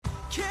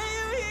Can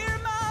you hear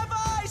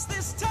my voice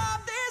this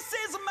time? This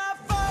is my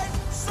fight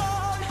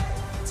song.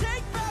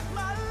 Take back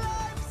my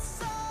life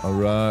song. All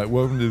right,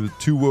 welcome to the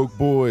Two Woke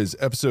Boys,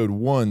 episode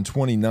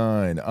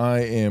 129. I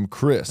am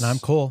Chris. And I'm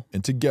Cole.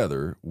 And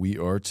together, we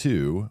are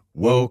two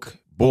Woke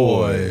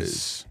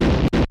Boys.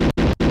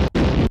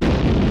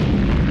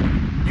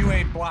 You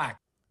ain't black.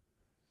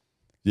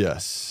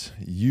 Yes,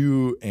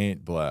 you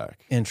ain't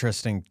black.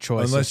 Interesting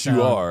choice. Unless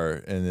you are,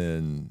 and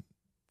then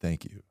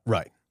thank you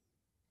Right.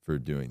 for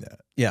doing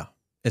that. Yeah.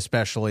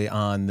 Especially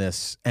on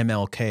this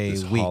MLK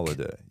This week.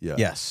 holiday. Yeah.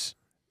 Yes.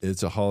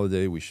 It's a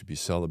holiday we should be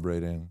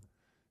celebrating,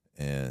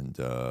 and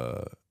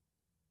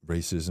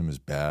racism is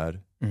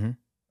bad. Mhm.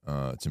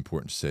 It's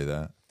important to say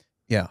that.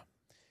 Yeah.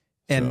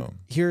 And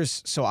So-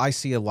 so I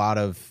see a lot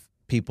of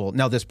people.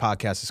 Now, this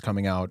podcast is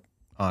coming out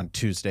on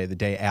Tuesday, the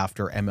day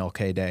after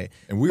MLK Day.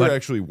 And we were But-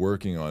 actually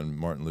working on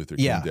Martin Luther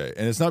King Yeah. Day.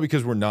 And it's not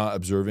because we're not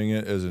observing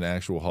it as an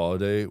actual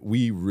holiday.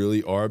 We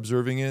really are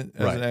observing it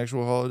as Right. an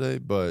actual holiday,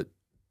 but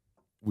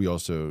we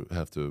also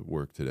have to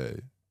work today,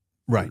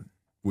 Right.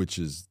 which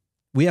is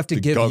We have to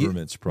the give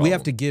government's you, problem. we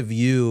have to give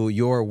you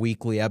your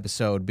weekly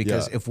episode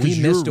because Yeah. if we 'Cause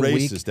missed you're a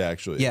week, racist,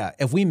 actually. yeah,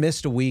 if we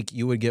missed a week,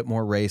 you would get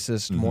more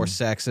racist, more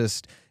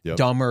sexist, Yep.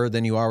 dumber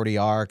than you already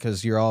are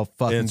because you're all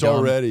fucking And it's dumb.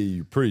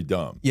 already pretty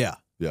dumb. Yeah.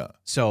 Yeah.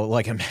 So,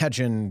 like,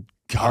 imagine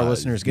our God,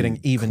 listeners getting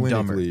you'd be even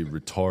dumber. clinically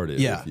retarded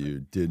Yeah. if you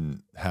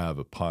didn't have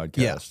a podcast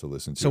Yeah. to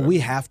listen to. So we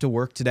have to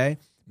work today.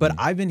 But Mm-hmm.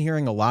 I've been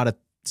hearing a lot of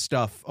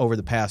stuff over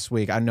the past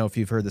week. I don't know if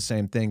you've heard the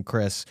same thing,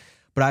 Chris,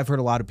 but I've heard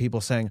a lot of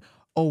people saying,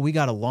 "Oh, we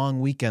got a long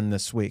weekend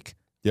this week.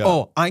 Yeah.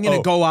 Oh, I'm gonna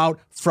Oh. go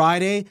out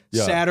Friday,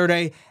 Yeah.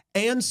 Saturday,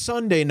 and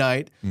Sunday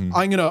night. Mhm.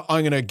 I'm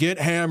gonna get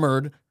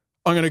hammered.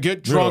 I'm gonna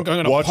get drunk. Yeah, I'm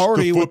gonna watch the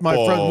party with my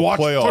football friend. Watch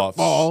playoffs.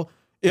 football.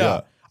 Yeah.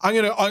 Yeah. I'm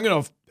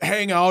gonna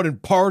hang out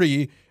and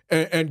party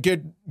and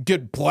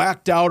get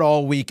blacked out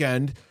all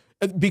weekend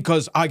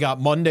because I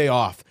got Monday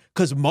off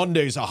because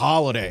Monday's a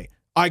holiday.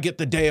 I get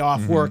the day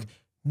off work.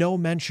 No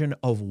mention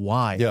of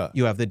why Yeah.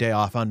 you have the day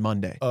off on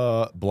Monday.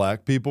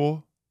 Black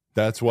people,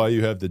 that's why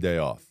you have the day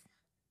off.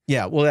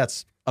 Yeah, well,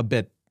 that's a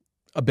bit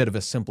of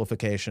a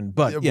simplification,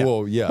 but yeah,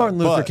 Well, yeah. Martin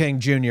Luther but- King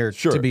Jr.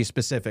 Sure. to be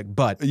specific,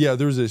 but Yeah,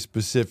 there's a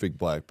specific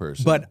black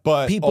person. But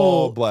people-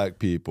 all black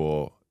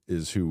people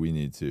is who we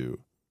need to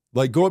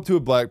go up to a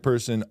black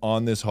person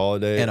on this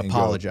holiday and go,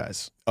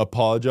 apologize.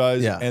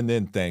 apologize, Yeah. and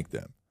then thank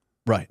them.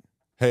 Right,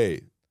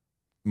 Hey,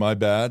 my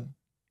bad,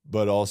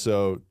 but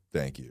also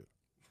thank you.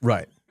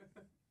 right.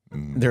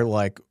 Mm. They're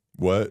like,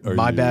 What? Are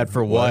my you- bad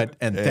for what,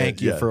 and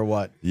thank you yeah. for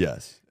what,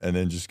 Yes, and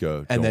then just go,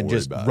 and don't then worry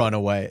just about run it.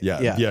 away.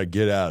 Yeah,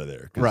 get out of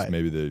there. 'Cause Right.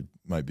 maybe they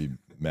might be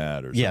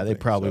mad or something. Yeah, they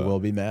probably So, will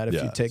be mad if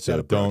yeah, you take so that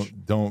approach.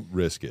 don't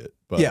risk it.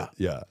 But Yeah.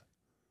 yeah.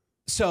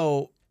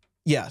 So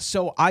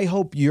I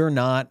hope you're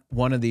not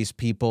one of these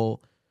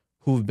people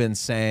who've been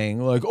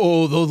saying like,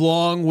 "Oh, the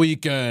long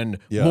weekend,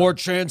 Yeah. more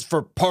chance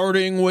for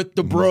partying with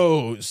the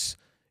bros."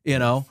 You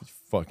know?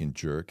 Fucking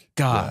jerk.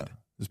 God. Yeah.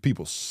 Those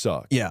people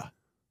suck. Yeah.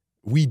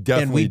 We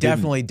definitely And we didn't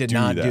definitely did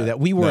not do that.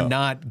 We were No.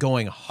 not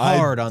going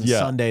hard on Yeah.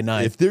 Sunday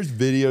night. If there's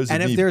videos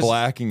And of if me there's-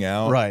 blacking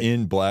out Right.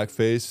 in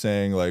blackface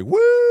saying like,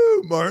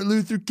 "Woo, Martin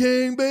Luther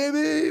King,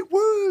 baby,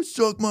 woo,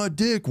 suck my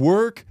dick,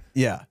 work,"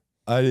 Yeah.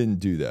 I didn't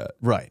do that.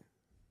 Right.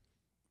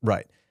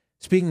 Right.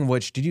 Speaking of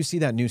which, did you see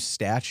that new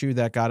statue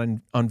that got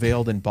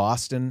unveiled in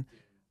Boston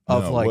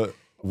of No, like what-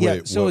 yeah,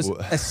 wait, so what- it was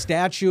what- a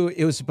statue.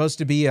 It was supposed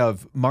to be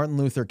of Martin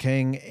Luther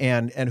King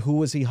and who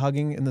was he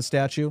hugging in the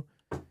statue?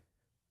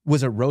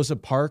 Was it Rosa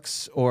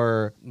Parks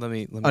or Let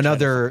me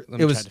another? Try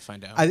to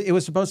find out. It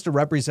was supposed to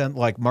represent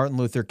like Martin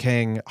Luther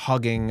King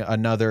hugging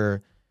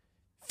another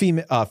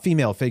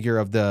female figure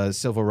of the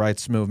civil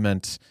rights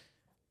movement.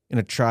 I'm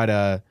gonna try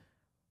to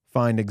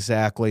find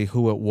exactly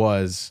who it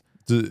was.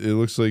 It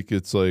looks like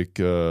it's about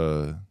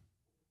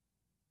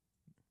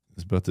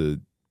to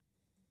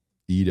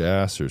eat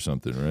ass or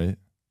something, right?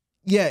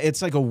 Yeah,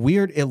 it's like a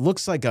weird. It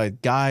looks like a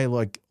guy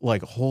like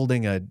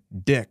holding a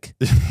dick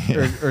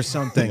or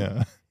something.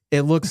 Yeah.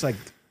 It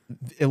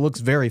looks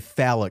very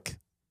phallic.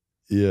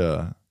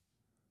 Yeah.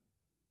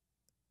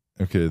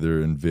 Okay, they're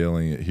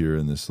unveiling it here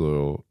in this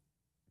little.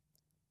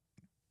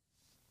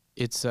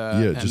 It's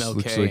it just MLK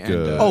looks like and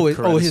a-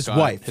 Coretta his Scott,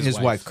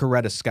 wife,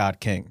 Coretta Scott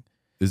King.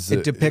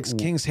 It depicts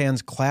King's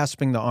hands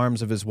clasping the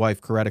arms of his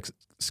wife, Coretta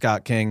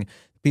Scott King.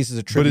 Pieces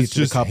of tribute it's to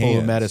the just couple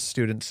who met hands, as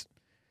students.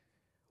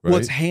 right? Well,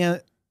 it's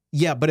hand.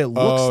 Yeah, but it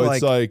looks Oh, like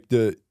it's like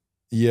the.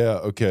 Yeah,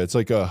 okay. It's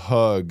like a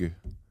hug.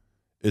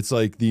 It's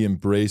like the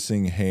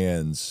embracing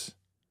hands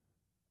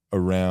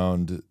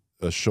around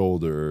a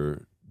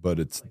shoulder, but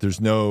there's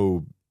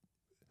no.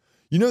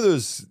 You know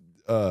those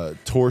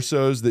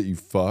torsos that you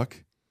fuck?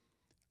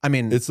 I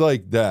mean, It's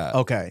like that.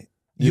 okay.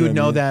 You You know would what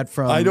I know mean? that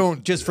from I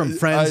don't just from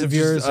friends I of just-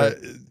 yours. or-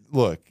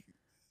 look,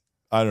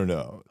 I don't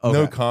know. Okay.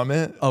 No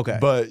comment. Okay.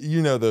 But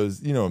you know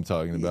those. You know what I'm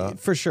talking about.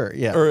 for sure.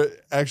 Yeah. Or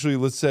actually,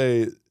 let's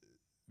say,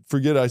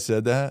 forget I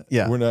said that.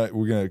 Yeah. We're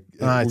gonna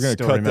I cut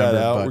still that remember,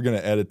 out. but- We're gonna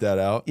edit that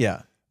out.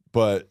 yeah.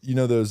 But you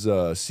know those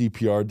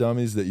CPR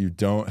dummies that you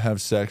don't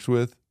have sex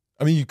with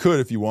I mean, you could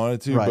if you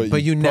wanted to, Right.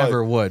 But you probably-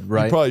 never would,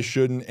 right? You probably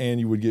shouldn't, and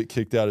you would get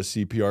kicked out of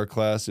CPR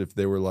class if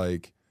they were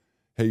like,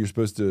 "Hey, you're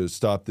supposed to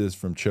stop this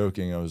from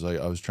choking." I was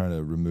trying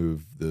to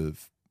remove the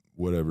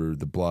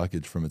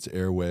blockage from its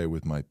airway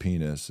with my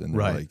penis, and they're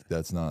Right. like,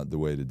 "That's not the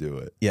way to do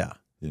it." Yeah.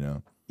 You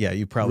know? Yeah,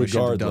 you probably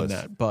should have done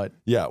Regardless. that. But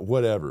Yeah,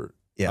 whatever.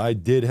 Yeah. I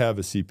did have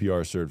a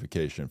CPR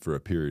certification for a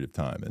period of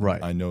time, and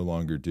Right. I no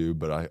longer do,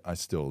 but I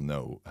still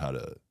know how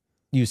to.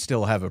 you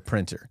still have a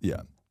printer.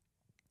 Yeah.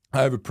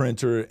 I have a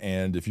printer,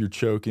 and if you're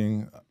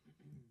choking,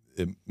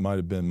 it might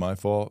have been my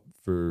fault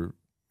for,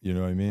 you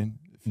know what I mean?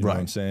 If you know what I'm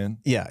Right. saying?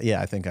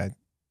 Yeah, I think I.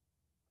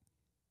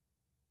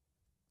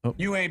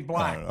 You ain't I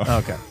black. don't know.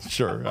 Okay,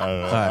 Sure. I don't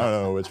know. right. I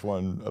don't know which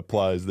one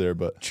applies there,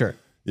 but sure.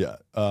 yeah.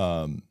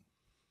 I'm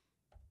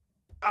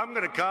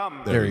gonna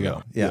come. There we you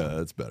go. Yeah.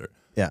 that's better.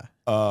 Yeah.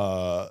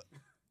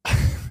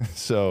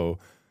 So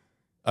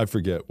I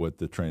forget what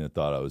the train of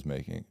thought I was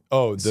making.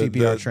 Oh,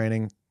 CPR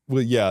training.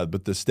 Well, yeah,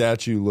 but the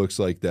statue looks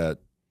like the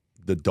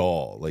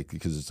doll, like,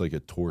 because it's like a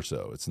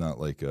torso. It's not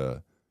like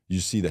you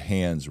see the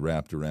hands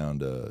wrapped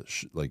around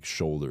like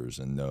shoulders,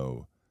 and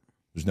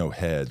there's no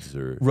heads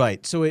or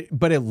Right. So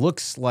but it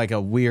looks like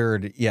a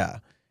weird. Yeah.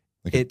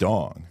 like a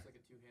dong.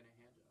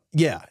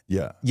 Yeah.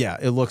 Yeah. Yeah.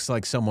 It looks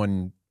like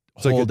someone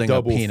It's like a holding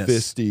double penis.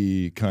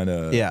 fisty kind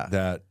of Yeah.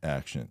 that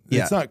action.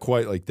 Yeah. It's not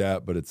quite like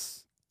that, but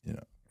it's,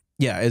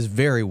 Yeah, it's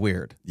very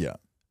weird. yeah.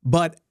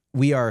 But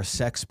we are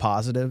sex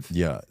positive.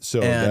 Yeah.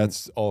 So And-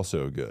 that's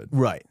also good.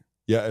 Right.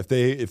 Yeah, if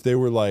they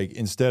were like,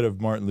 instead of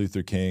Martin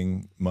Luther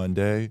King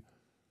Monday,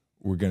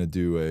 we're gonna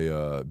do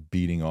a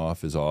beating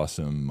off is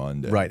awesome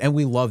Monday. Right. And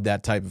we love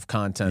that type of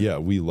content. Yeah,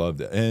 we love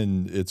that,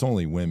 and it's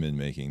only women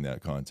making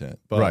that content,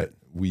 but Right.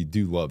 we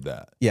do love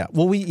that. Yeah.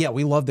 Well, we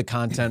love the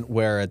content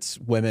where it's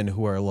women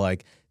who are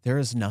like, there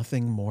is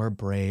nothing more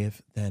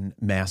brave than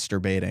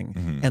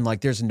masturbating, and like,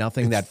 there's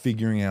nothing It's that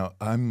figuring out.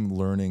 I'm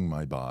learning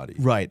my body.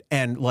 right,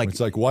 and like, It's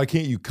like, why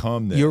can't you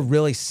come there? you're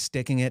really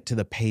sticking it to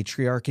the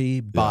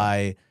patriarchy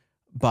by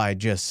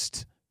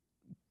just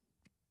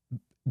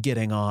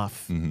getting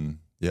off Mhm.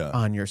 Yeah,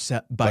 on your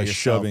set by yourself.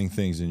 shoving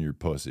things in your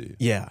pussy.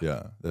 Yeah.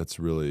 Yeah, that's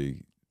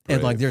really.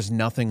 And like, brave. there's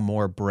nothing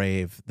more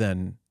brave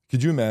than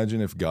Could you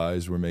imagine if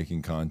guys were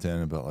making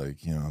content about, like,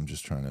 I'm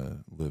just trying to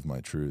live my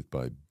truth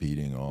by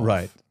beating off.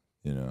 right.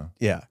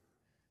 Yeah.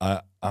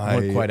 I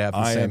Wouldn't quite have the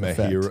I same am effect.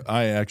 a hero.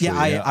 I actually,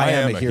 Yeah, I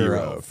am a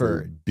hero for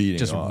for beating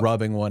Just off.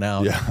 rubbing one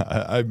out.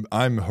 Yeah,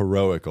 I'm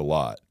heroic a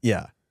lot.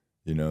 Yeah.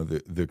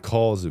 The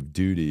calls of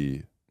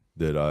duty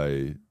that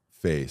I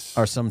face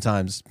Or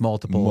sometimes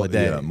multiple a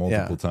day. Yeah,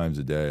 multiple times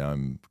a day.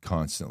 I'm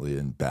constantly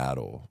in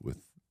battle with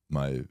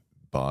my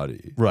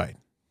body. Right.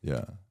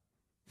 Yeah,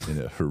 in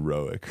a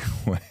heroic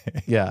way.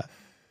 Yeah.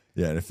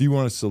 Yeah, and if you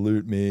want to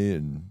salute me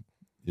and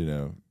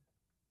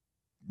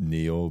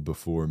kneel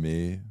before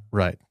me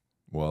Right.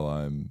 while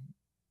I'm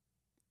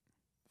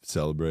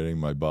celebrating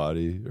my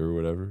body or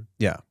whatever,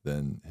 Yeah.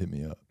 then hit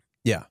me up.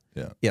 Yeah.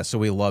 Yeah. Yeah. So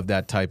we love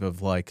that type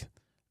of like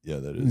Yeah,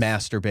 that is.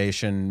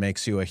 masturbation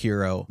makes you a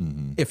hero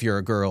Mhm. if you're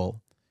a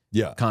girl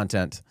Yeah,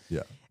 content.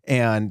 yeah.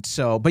 And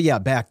so, but yeah,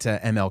 back to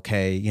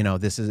MLK,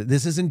 this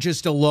isn't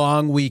just a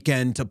long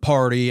weekend to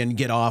party and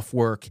get off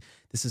work.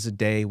 This is a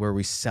day where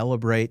we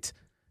celebrate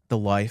the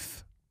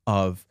life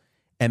of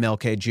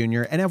MLK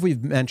Jr. And as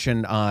we've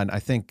mentioned on, I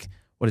think,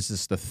 what is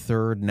this, the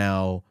third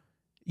now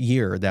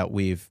year that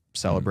we've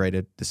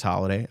celebrated this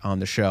holiday on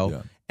the show.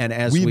 Yeah. And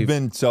as We've we've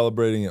been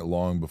celebrating it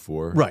long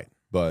before. right.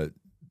 But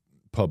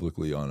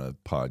publicly on a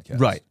podcast.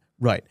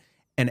 Right.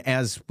 And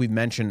as we've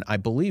mentioned, I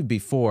believe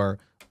before,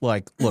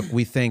 like, look,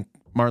 we think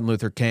Martin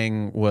Luther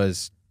King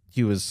was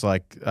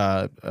like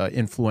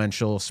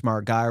influential,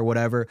 smart guy or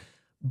whatever,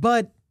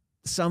 but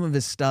some of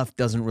his stuff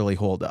doesn't really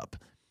hold up.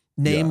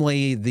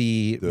 Namely,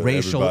 the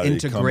racial everybody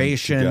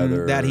integration coming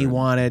together that he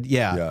wanted.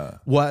 Yeah. Yeah.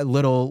 What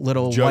little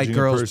Judging white a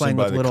girls person playing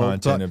by with the little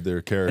content of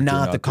their character,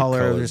 not the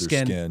color of their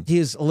skin.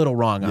 He's a little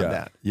wrong on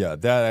that. Yeah,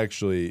 that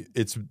actually,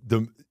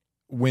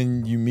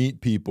 when you meet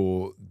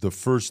people, the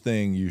first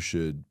thing you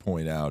should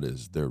point out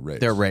is their race.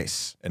 Their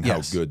race. And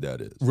Yes. how good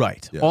that is.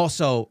 Right. Yeah.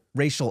 Also,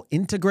 racial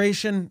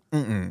integration.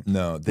 Mm-mm.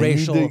 No, they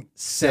Racial need to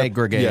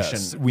segregation.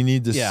 Yes, we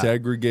need to Yeah.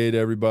 segregate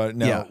everybody.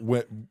 Now, Yeah.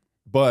 but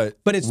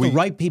But it's the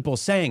right people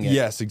saying it.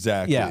 Yes,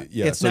 exactly. Yeah,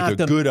 It's like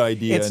a good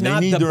idea. It's and not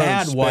they need the their own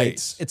bad space.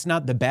 whites. It's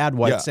not the bad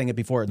whites Yeah. saying it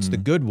before. It's the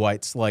good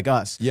whites like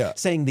us Yeah.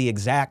 saying the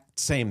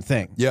exact same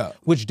thing. Yeah.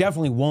 Which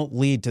definitely won't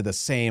lead to the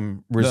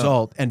same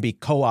result and be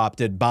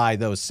co-opted by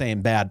those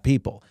same bad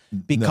people.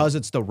 Because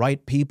it's the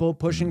right people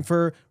pushing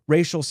for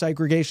racial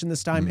segregation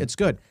this time, it's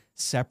good.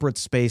 Separate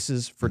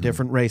spaces for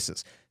different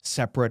races,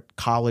 separate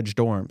college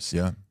dorms.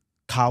 Yeah.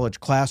 College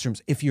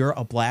classrooms. If you're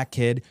a black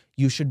kid,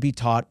 you should be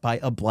taught by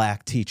a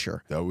black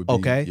teacher. That would be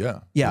okay.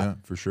 Yeah,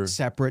 for sure.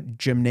 Separate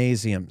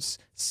gymnasiums,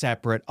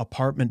 separate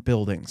apartment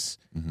buildings,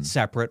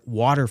 separate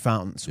water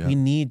fountains. Yeah. We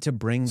need to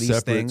bring these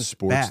Separate things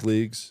sports back.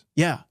 leagues.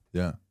 Yeah,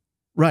 Yeah.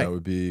 right. That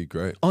would be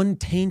great.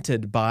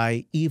 Untainted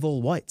by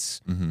evil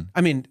whites. Mm-hmm.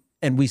 I mean,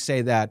 and we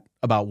say that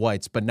about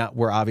whites, but not.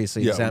 We're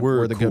obviously Yeah, exempt. we're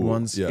We're the good cool.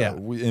 ones. Yeah.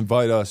 We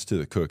invite us to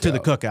the cookout. To the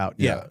cookout.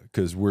 Yeah.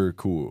 Because we're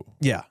cool.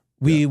 Yeah.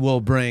 We will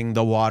bring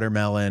the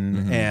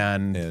watermelon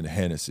and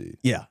Hennessy.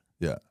 yeah,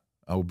 Yeah,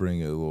 I'll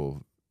bring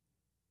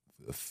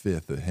a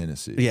fifth of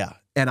Hennessy. yeah.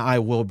 And I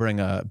will bring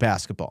a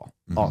basketball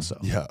also.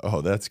 Yeah. Oh,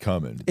 that's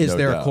coming. Is no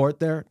there doubt. a court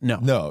there? No.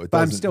 No, it But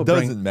I'm doesn't. still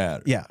doesn't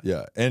matter. Yeah.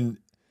 Yeah. And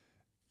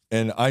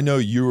I know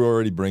you were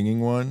already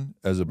bringing one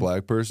as a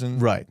black person,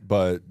 Right.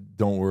 But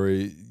don't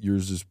worry,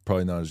 yours is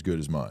probably not as good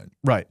as mine.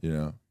 Right. You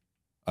know,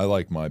 I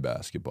like my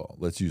basketball.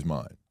 Let's use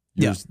mine.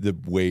 Yeah. Yours, the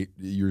weight,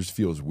 yours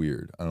feels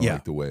weird. I don't Yeah.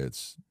 like the way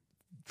it's.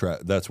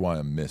 That's why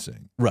I'm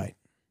missing. Right.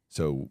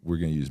 So we're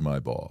gonna use my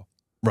ball.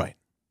 Right.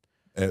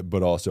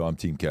 But also, I'm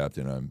team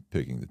captain. I'm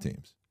picking the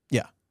teams.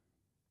 Yeah.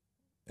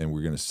 And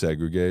we're gonna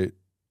segregate,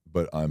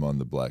 but I'm on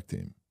the black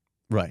team.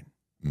 Right.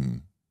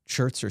 Mm.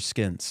 Shirts or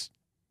skins?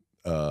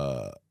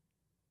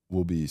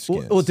 Will be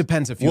skins. Well, it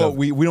depends if you. Well, have,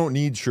 we don't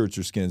need shirts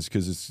or skins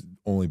because it's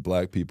only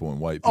black people and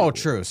white people. oh,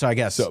 true. So I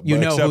guess So- you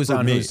but know except who's for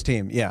on me. whose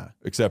team. Yeah.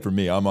 Except for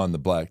me, I'm on the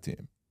black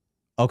team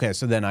Okay.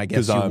 So then I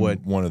guess because you I'm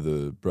would. one of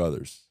the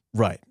brothers.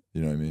 Right.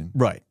 You know what I mean?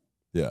 Right.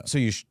 Yeah. So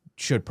you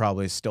should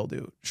probably still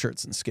do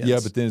shirts and skins. Yeah,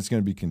 but then it's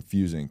going to be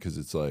confusing because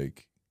it's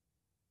like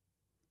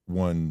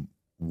one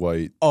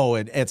white. oh,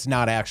 it's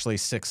not actually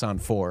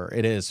 6-on-4.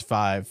 It is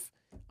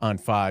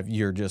 5-on-5.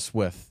 You're just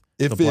with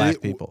If the black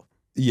it- people,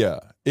 Yeah,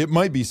 it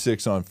might be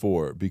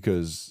 6-on-4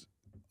 because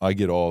I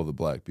get all the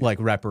black people. like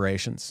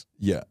reparations.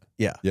 Yeah.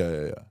 Yeah.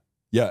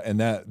 Yeah, and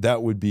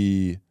that would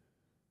be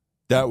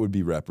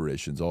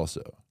reparations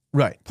also.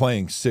 Right.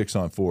 Playing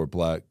 6-on-4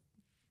 black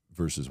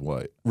versus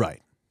white.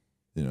 Right.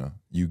 You know,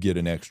 you get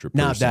an extra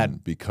person Not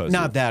that because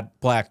Not of, that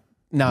black.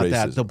 Not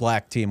that racism. the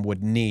black team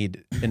would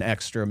need an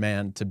extra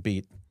man to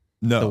beat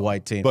no, the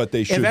white team. But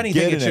they should. If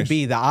anything, get it an should extra,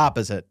 be the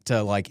opposite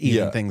to like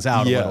even things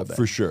out a little bit.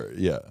 for sure.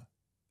 Yeah,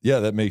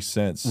 that makes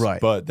sense. Right.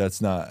 But that's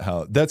not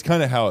how. That's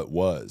kind of how it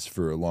was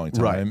for a long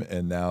Right. time,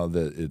 and now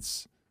that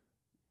it's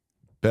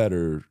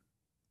better,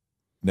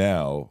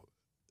 now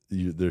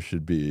there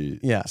should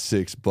be Yeah.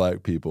 6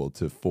 black people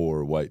to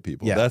 4 white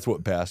people. Yeah. That's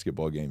what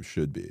basketball games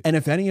should be. And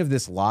if any of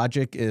this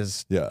logic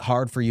is Yeah.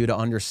 hard for you to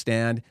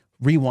understand,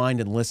 rewind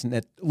and listen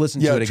to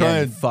Yeah, it try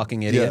again, and- you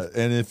fucking idiot.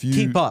 Yeah, and if you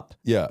Keep up.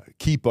 Yeah,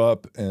 keep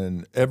up.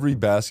 And every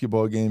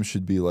basketball game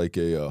should be like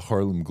a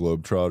Harlem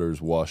Globetrotters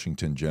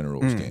Washington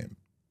Generals game.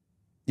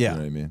 Yeah. You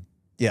know what I mean?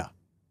 Yeah.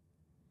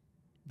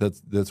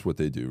 That's what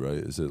they do, right?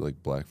 Is it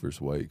like black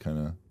versus white kind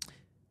of?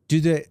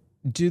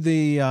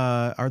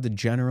 Are the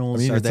Generals,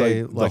 I mean, are it's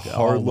they like the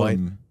all white?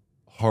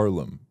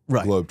 Harlem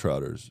Right.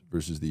 Globetrotters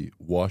versus the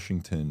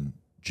Washington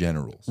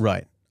Generals.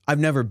 Right. I've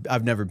never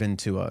been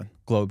to a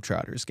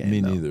Globetrotters game. Me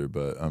though. neither,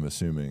 but I'm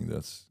assuming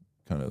that's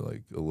kind of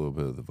like a little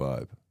bit of the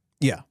vibe,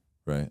 Yeah.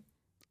 right?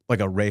 Like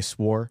a race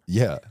war.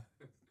 Yeah.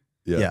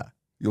 Yeah.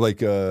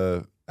 Like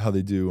how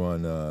they do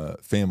on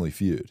Family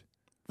Feud.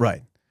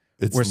 Right.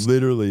 It's We're-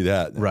 literally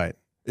that. Right.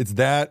 It's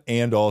that,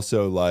 and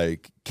also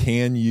like,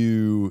 can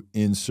you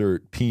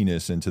insert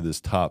penis into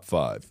this top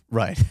 5?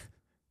 Right.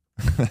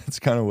 That's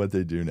kind of what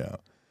they do now.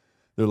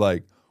 They're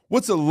like,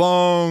 what's a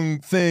long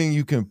thing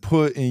you can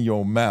put in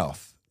your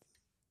mouth?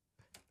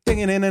 Ding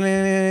ding ding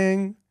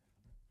ding.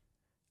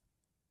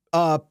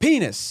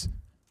 Penis.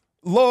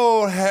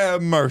 Lord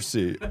have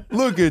mercy.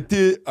 Look at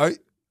this. Are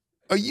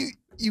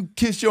you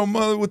kiss your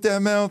mother with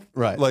that mouth?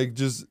 Right. Like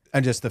just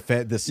And just the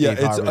Steve yeah,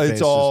 Harvey face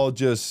it's all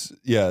just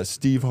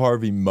Steve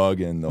Harvey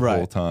mugging the Right.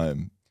 whole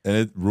time. And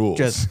it rules.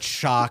 just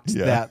shocked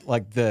Yeah. that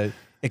like the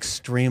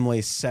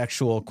extremely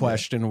sexual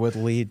question would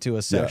lead to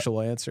a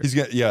sexual answer. He's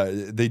got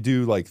they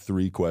do like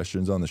 3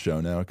 questions on the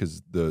show now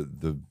because the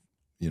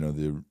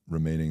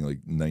remaining like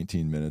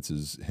 19 minutes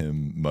is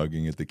him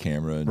mugging at the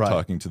camera and Right.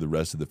 talking to the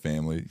rest of the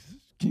family.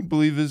 Can you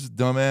believe this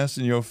dumbass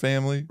in your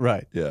family?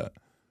 Right. Yeah.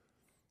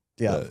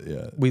 Yeah.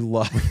 Yeah. We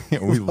love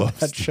We love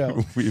that Steve.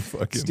 show. We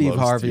fucking Steve love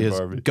Harvey Steve is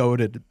Harvey.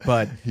 goated,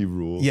 but He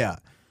rules. yeah.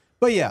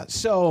 But yeah,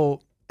 so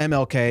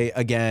MLK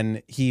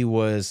again, he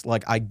was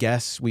like, I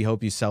guess we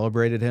hope you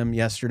celebrated him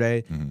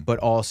yesterday, Mhm. but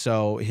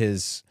also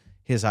his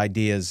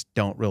ideas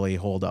don't really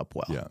hold up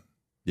well. Yeah.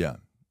 Yeah.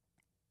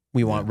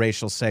 We want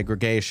racial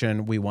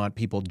segregation. We want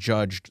people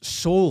judged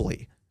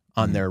solely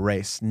on Mm-hmm. their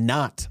race,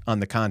 not on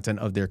the content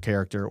of their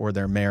character or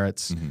their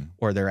merits Mm-hmm.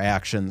 or their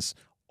actions.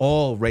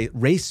 All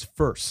race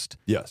first,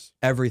 Yes.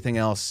 everything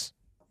else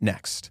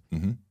next.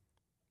 Mm-hmm.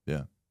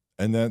 Yeah.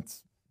 And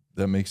that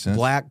makes sense.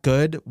 Black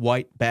good,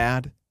 white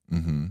bad.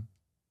 Mm-hmm.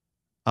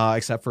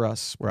 Except for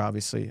us, we're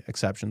obviously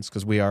exceptions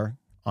because we are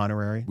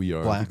honorary. We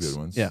are blacks. the good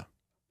ones. Yeah,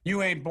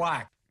 You ain't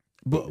black.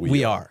 but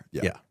we are.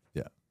 Yeah. Yeah.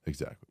 Yeah.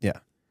 Exactly. Yeah.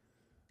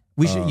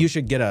 We should. You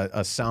should get a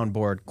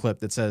soundboard clip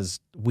that says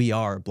 "We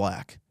are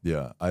black."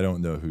 Yeah. I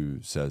don't know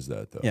who says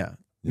that though. Yeah,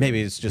 maybe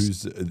it's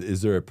just.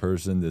 Is there a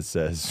person that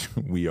says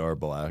we are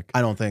black?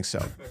 I don't think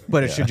so,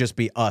 but it should just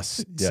be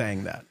us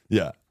saying that.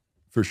 Yeah,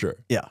 for sure.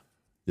 Yeah,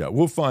 Yeah,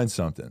 we'll find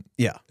something.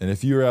 yeah, And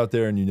if you're out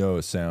there and you know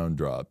a sound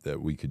drop that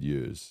we could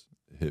use,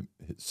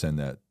 send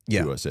that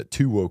Yeah. to us at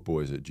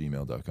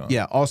twowokeboys@gmail.com.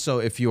 yeah. Also,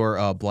 if you're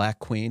a black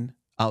queen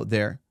out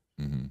there,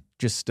 Mm-hmm.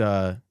 just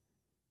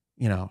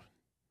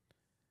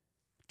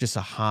just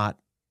a hot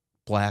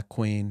black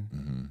queen,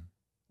 Mm-hmm.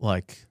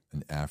 like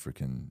an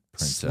African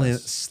slim,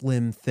 princess.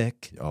 slim,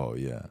 thick. Oh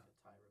yeah.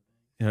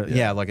 Yeah,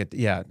 Yeah. like a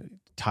Tyra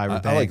I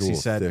like Banks. a He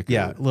little said, thicker,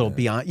 yeah, a little yeah,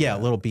 Beyonce. yeah. Yeah,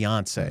 a little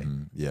Beyonce.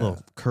 Mhm, A yeah.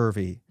 little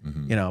curvy.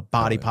 Mhm. You know,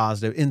 body Oh, yeah.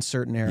 positive in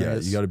certain Yeah,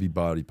 areas. you got to be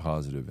body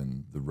positive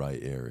in the right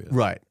areas.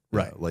 right, Yeah,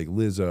 right, like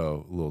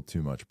Lizzo, a little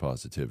too much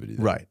positivity.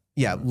 There. right.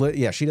 Yeah,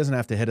 yeah. She doesn't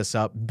have to hit us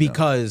up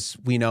because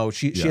we know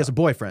she Yeah. has a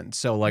boyfriend.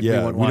 So like we Yeah,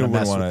 wouldn't want to don't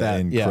mess wanna with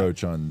that. Yeah,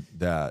 encroach on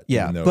that.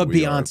 yeah. even though But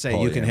we are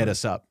Beyonce, you can hit polyamorous.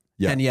 us up.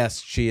 Yeah. And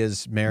yes, she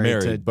is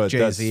married to but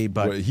Jay-Z, that's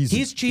but what-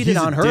 he's cheated he's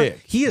a on her. dick.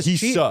 He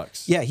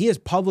sucks. Yeah, he has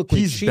publicly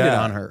He's cheated bad.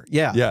 on her.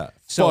 Yeah, Yeah.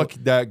 So fuck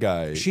that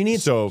guy. she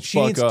needs so she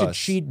fuck needs us. to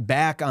cheat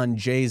back on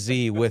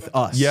Jay-Z with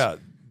us. Yeah,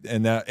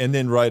 and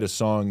then write a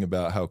song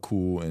about how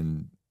cool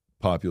and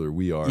popular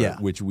we are, Yeah.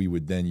 which we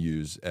would then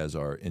use as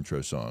our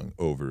intro song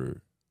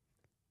over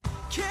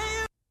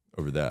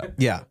that.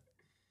 Yeah.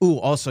 Ooh,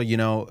 also, you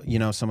know,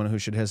 someone who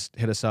should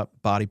hit us up,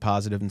 body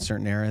positive in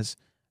certain areas,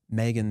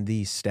 Megan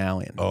Thee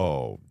Stallion.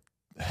 Oh,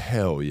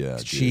 hell yeah.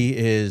 Dude. She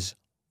is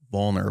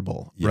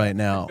vulnerable Yeah. right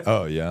now.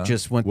 Oh yeah.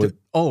 Just went What- to.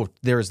 Oh,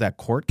 there's that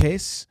court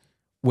case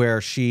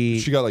where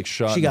she got like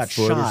shot. she in got the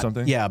foot shot. or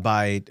something. Yeah,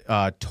 by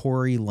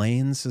Tory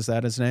Lanez. Is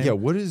that his name? Yeah.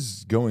 What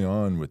is going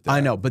on with that? I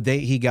know, but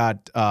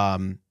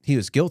he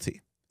was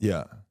guilty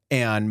Yeah.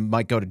 and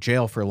might go to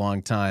jail for a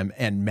long time.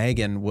 And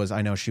Megan was,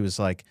 I know she was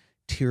like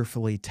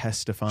tearfully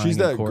testifying. She's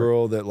in that court.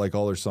 girl that like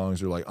all her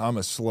songs are like I'm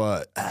a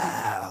slut.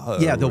 Ah,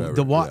 Yeah, or the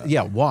whatever. WAP.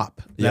 Yeah,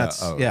 WAP. Yeah.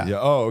 That's Oh, yeah. yeah.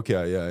 Oh,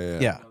 okay. Yeah.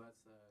 Yeah.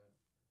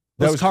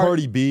 That Was was Car-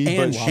 Cardi B,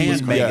 and- but she was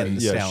and Megan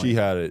Thee yeah, Stallion. she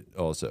had it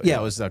also. Yeah,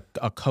 it was a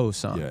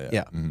co-song.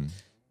 Yeah. Mhm.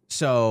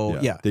 So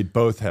yeah. They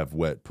both have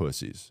wet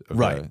pussies. Okay?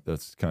 Right.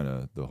 That's kind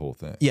of the whole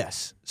thing.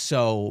 Yes.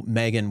 So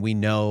Megan, we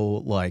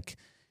know like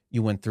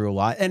you went through a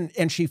lot,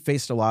 and she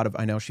faced a lot of.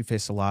 I know she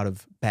faced a lot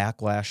of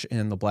backlash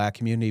in the Black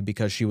community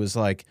because she was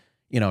like,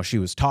 she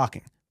was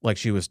talking like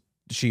she was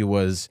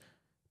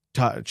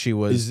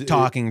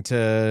talking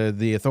to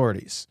the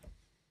authorities,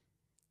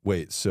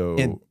 Wait, so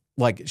and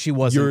like she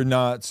wasn't.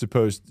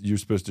 you're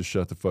supposed to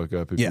shut the fuck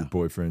up if Yeah. your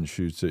boyfriend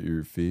shoots at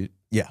your feet?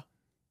 Yeah.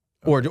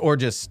 Or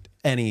just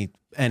any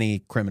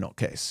criminal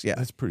case. Yeah.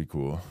 That's pretty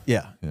cool.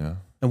 Yeah. Yeah.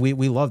 And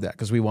we love that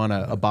because we want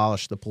to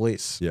abolish the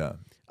police. Yeah.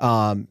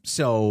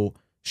 So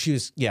she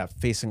was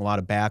facing a lot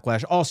of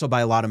backlash, also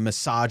by a lot of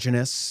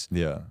misogynists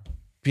Yeah.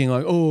 being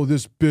like, "Oh,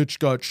 this bitch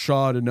got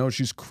shot and now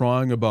she's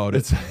crying about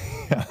it." It's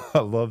I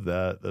love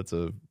that. That's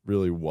a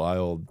really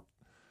wild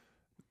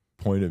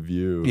point of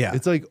view. Yeah.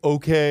 It's like,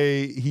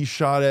 okay, he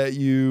shot at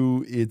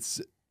you.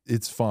 It's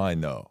fine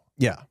though.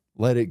 Yeah.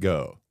 Let it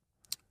go.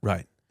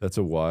 Right. That's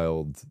a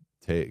wild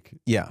take.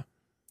 Yeah.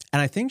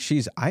 And I think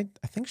she's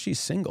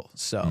single.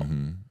 So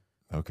Mhm.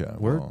 Okay.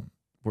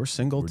 we're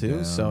single we're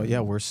too. So down. yeah,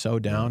 we're so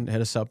down. Hit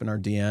us up in our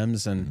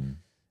DMs Mhm.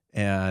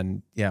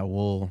 and yeah,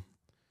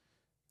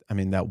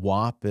 that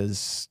WAP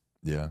is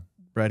Yeah.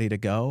 ready to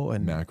go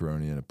and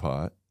Macaroni in a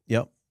pot.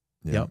 yep.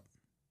 Yeah. Yep.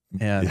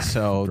 And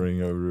so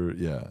bring over,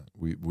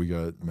 we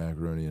got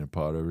macaroni in a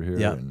pot over here,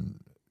 Yeah. and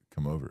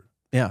come over.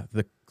 yeah,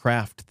 the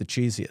Kraft, the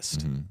cheesiest.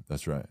 Mhm.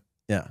 That's right.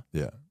 Yeah.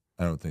 Yeah,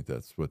 I don't think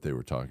that's what they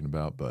were talking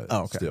about, but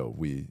Oh, okay. still,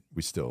 we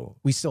still,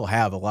 We still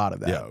have a lot of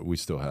that. yeah, we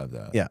still have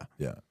that. Yeah.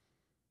 yeah,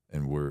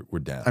 and we're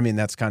down. I mean,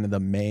 that's kind of the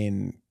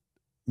main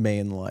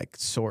like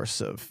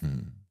source of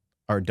Mhm.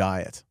 our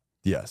diet.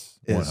 Yes,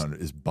 Is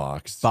 100 is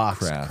boxed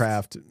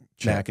Kraft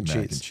mac and mac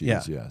cheese. and cheese.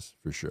 Yeah. Yes,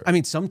 for sure. I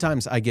mean,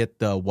 sometimes I get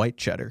the white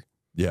cheddar.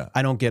 yeah,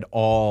 I don't get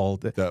all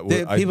the. That-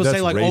 People that's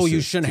say like, "Oh, you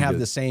racist shouldn't to have get-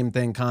 the same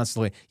thing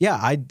constantly." Yeah,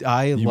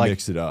 I you like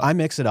mix it up. I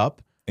mix it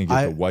up. and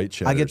get the white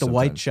cheddar. I get the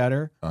white sometimes.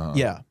 cheddar. Uh-huh.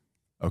 Yeah,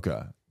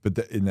 Okay, but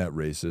isn't that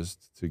racist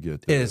to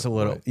get? It is a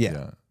little- white-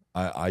 yeah.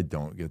 I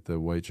don't get the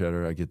white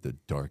cheddar. I get the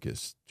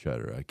darkest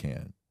cheddar I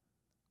can.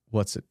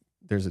 what's it?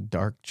 There's a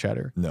dark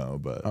cheddar. No,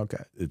 but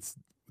Okay, it's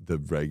the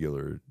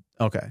regular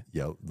okay.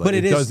 yellow. But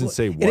it is- doesn't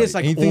say it white. is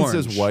like anything that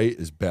orange. says white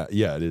is bad.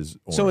 Yeah, it is.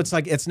 Orange. So it's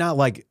like it's not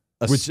like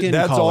a which skin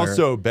that's color.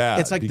 also bad.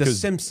 It's like the because,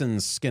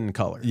 Simpsons skin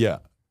color. Yeah,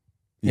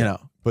 You know,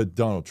 but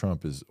Donald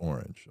Trump is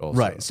orange. Also,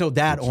 right? So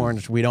that which is-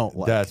 orange we don't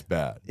like. That's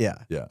bad.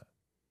 yeah. Yeah.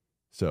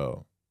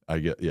 So I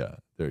get There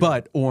you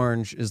But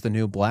orange is the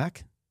new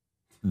black.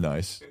 go.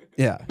 Nice.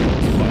 Yeah.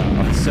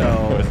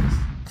 So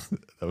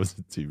That was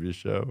a TV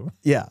show.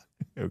 yeah,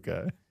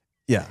 Okay.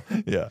 yeah.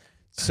 Yeah.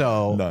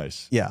 So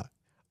Nice. yeah.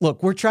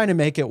 Look, we're trying to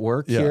make it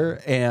work Yeah.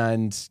 here,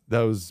 and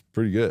That was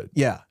pretty good.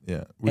 yeah,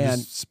 Yeah. We're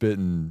And- just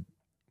spitting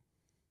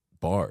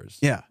bars.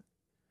 yeah.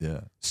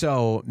 Yeah.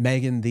 So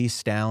Megan Thee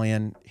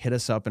Stallion, hit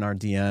us up in our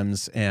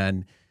DMs,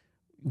 and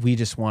we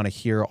just want to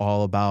hear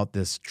all about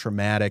this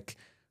traumatic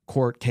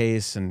court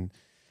case and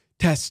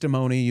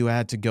testimony you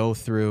had to go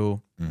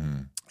through,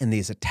 Mhm. and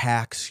these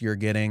attacks you're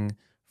getting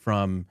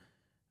from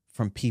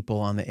people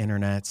on the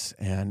internet,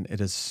 and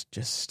it is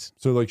just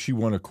So like she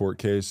won a court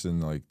case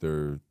and like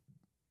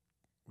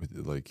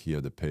he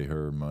had to pay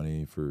her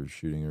money for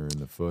shooting her in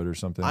the foot or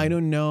something. I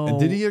don't know. And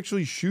did he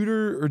actually shoot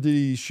her or did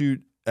he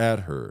shoot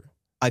at her?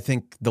 I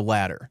think the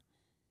latter.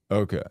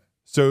 Okay.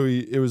 So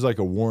it was like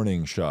a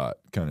warning shot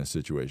kind of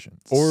situation.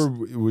 Or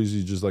was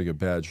he just like a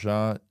bad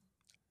shot?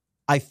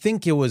 I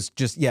think it was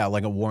just,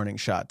 like a warning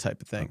shot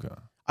type of thing. Okay.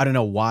 I don't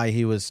know why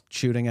he was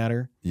shooting at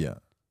her. Yeah.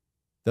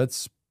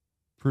 That's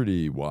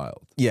pretty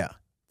wild Yeah.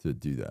 to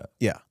do that.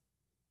 Yeah.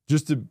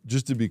 Just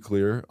to be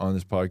clear on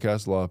this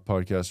podcast, a lot of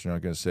podcasts are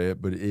not going to say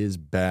it, but it is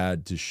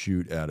bad to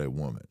shoot at a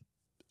woman.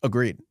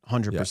 Agreed.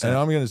 100%. Yeah. And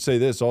I'm going to say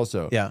this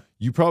also. Yeah.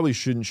 You probably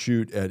shouldn't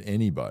shoot at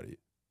anybody.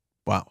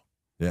 Wow.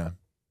 Yeah.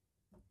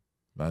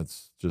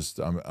 That's just,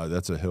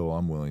 that's a hill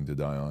I'm willing to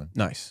die on,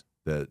 Nice.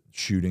 that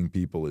shooting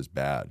people is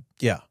bad.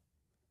 Yeah.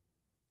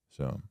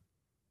 So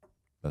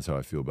that's how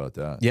I feel about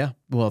that. Yeah.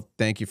 Well,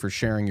 thank you for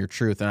sharing your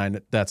truth.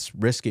 And that's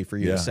risky for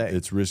you to say.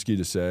 It's risky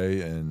to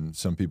say, and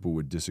some people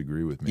would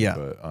disagree with me, Yeah.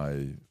 but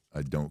I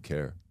don't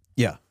care.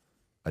 Yeah.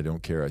 I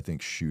don't care. I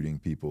think shooting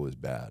people is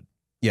bad.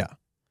 Yeah.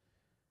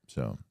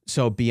 So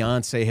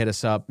Beyonce hit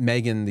us up.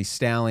 Megan Thee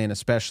Stallion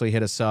especially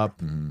hit us up.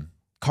 Mhm.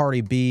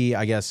 Cardi B,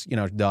 I guess,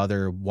 the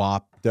other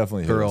WAP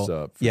Definitely girl. hit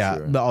us up. For yeah.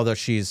 sure. But although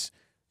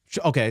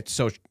okay,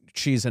 so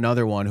she's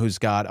another one who's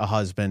got a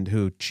husband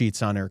who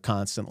cheats on her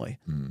constantly.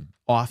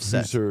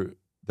 Offset. Who's her?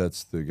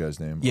 That's the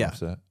guy's name. Yeah.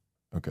 Offset.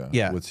 Okay.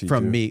 Yeah. What's he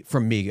from do?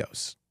 from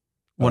Migos.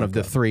 One of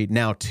the Okay. 3,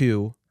 now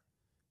 2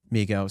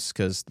 Migos,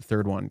 because the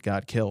third one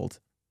got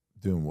killed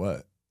Doing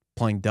what?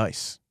 playing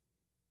dice.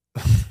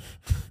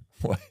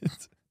 What?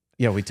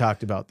 Yeah, we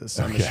talked about this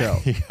on the show.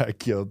 He got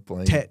killed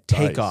playing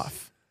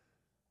Takeoff.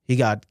 He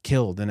got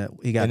killed in it.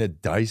 He got in a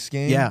dice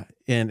game. Yeah,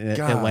 in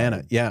God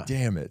Atlanta. Yeah.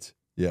 Damn it.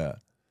 Yeah.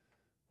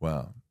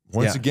 Wow.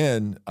 Once Yeah.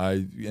 again, I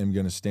am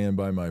going to stand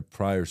by my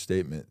prior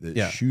statement that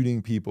Yeah.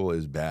 shooting people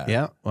is bad.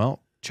 Yeah.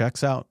 Well,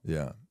 checks out.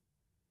 Yeah.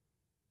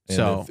 And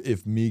So-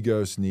 if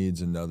Migos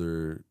needs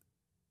another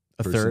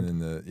A person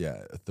third. in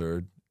a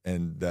third,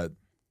 and that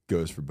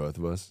goes for both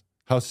of us,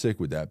 how sick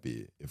would that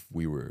be if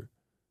we were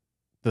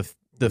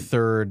The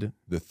third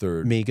the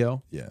third?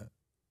 Migo. Yeah.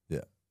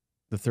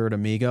 The third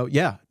amigo.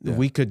 Yeah, Yeah.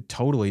 we could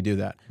totally do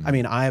that. I Mhm.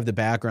 mean, I have the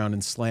background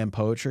in slam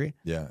poetry.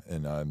 Yeah.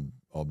 And I'm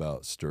all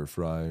about stir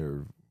fry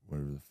or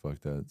whatever the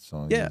fuck that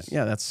song Yeah, is.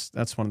 yeah,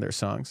 that's one of their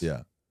songs.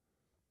 Yeah.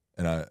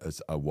 And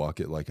I walk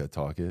it like I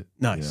talk it.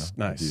 Nice, I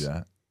nice. do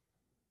that.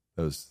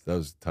 That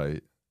was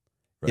tight.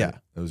 Right? Yeah.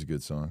 That was a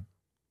good song.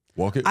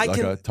 Walk it I like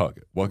can- I talk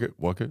it. Walk it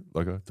like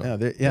I talk Yeah,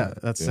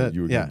 it. that's Yeah, it.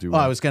 you were yeah. gonna do Oh,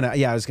 one. I was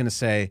gonna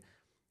say,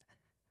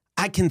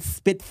 I can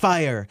spit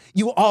fire.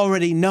 You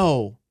already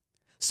know.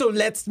 So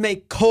let's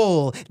make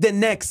Cole the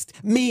next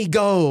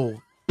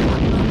Migo. Oh,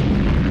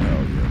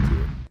 yeah,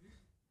 dude.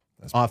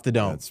 That's, Off the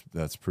dome.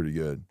 That's pretty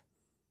good.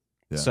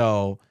 Yeah.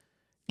 So,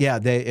 yeah,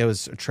 it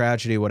was a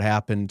tragedy what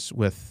happened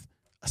with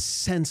a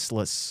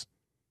senseless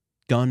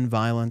gun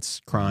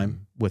violence crime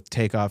Mm-hmm. with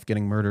Takeoff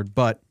getting murdered.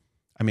 But,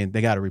 I mean,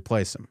 they got to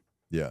replace him.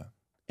 Yeah.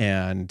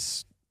 And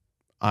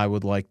I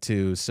would like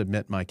to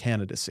submit my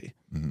candidacy.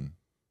 Mm-hmm.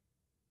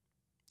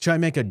 Should I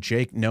make a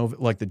Jake Novak,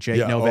 like the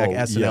Jake Novak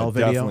SNL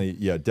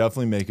video?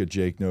 Definitely make a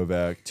Jake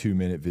Novak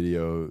 2-minute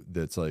video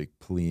that's like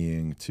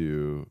pleading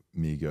to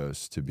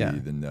Migos to be Yeah.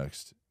 the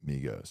next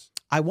Migos.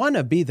 I want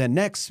to be the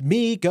next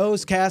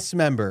Migos cast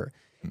member.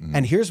 Mm-hmm.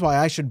 And here's why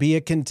I should be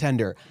a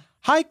contender.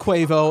 Hi,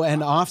 Quavo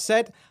and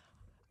Offset.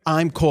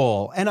 I'm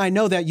Cole. And I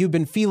know that you've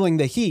been feeling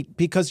the heat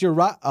because your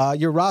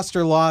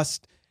roster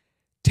lost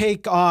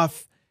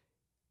Takeoff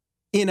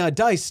in a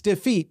dice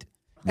defeat.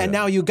 And Yeah.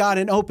 now you got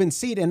an open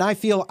seat. And I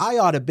feel I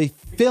ought to be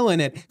filling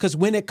it because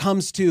when it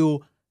comes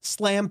to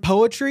slam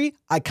poetry,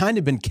 I kind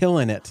of been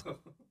killing it.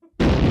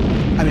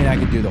 I mean, I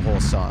could do the whole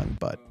song,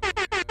 but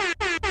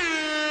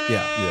yeah.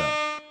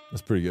 Yeah.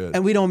 That's pretty good.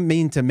 And we don't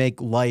mean to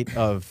make light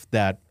of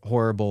that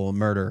horrible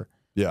murder,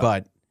 yeah.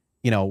 but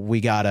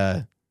we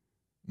gotta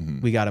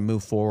Mhm.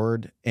 move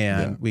forward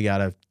and Yeah. we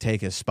gotta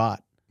take his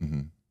spot.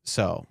 Mhm.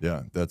 So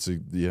Yeah,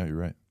 you're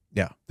right.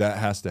 Yeah. That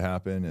has to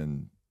happen.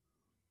 And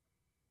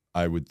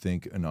I would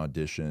think an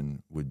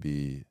audition would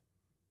be,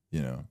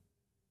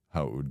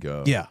 how it would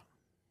go. yeah,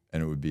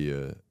 And it would be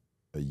a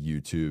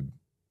YouTube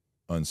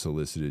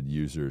unsolicited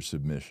user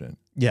submission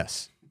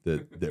yes,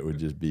 that would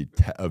just be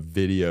a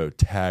video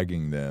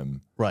tagging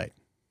them right,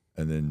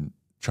 and then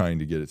trying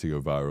to get it to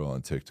go viral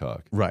on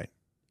TikTok. right,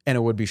 and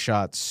it would be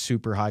shot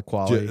super high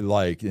quality,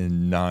 Like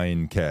in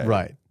 9K.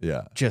 right,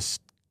 Yeah.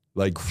 just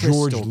Like Crystal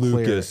George clear.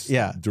 Lucas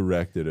Yeah.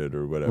 directed it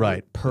or whatever.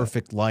 right,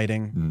 perfect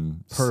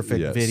lighting,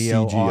 perfect Yeah,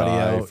 video, CGI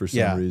audio, for some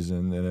yeah.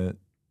 reason in it.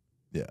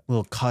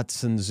 little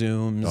cuts and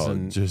zooms, Oh,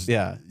 and just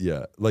yeah,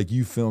 like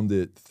you filmed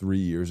it 3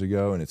 years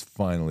ago and it's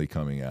finally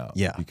coming out.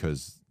 Yeah.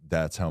 Because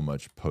that's how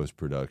much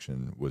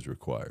post-production was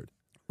required.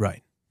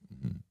 right,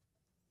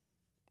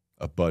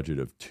 A budget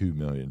of $2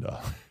 million.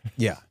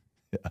 yeah,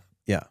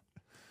 Yeah.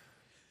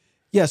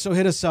 yeah. So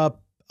hit us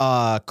up,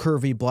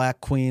 curvy black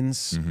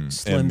queens, Mhm.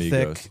 slim And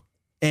thick, Migos.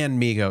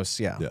 and Migos,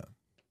 Yeah.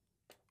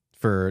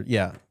 for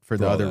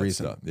the all other that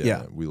reason. stuff.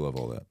 Yeah. We love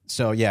all that.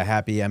 So yeah,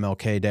 happy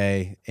MLK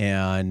Day,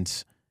 and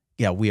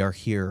yeah, we are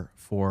here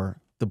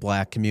for the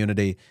black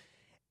community.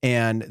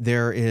 And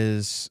there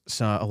is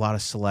a lot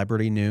of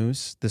celebrity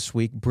news this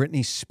week.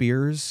 Britney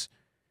Spears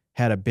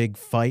had a big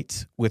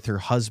fight with her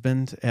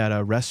husband at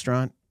a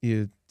restaurant.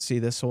 You see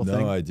this whole No,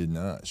 thing? I did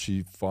not.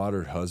 She fought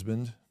her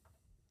husband.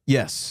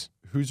 Yes.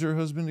 who's her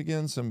husband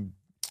again?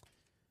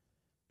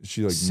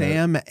 She like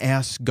Sam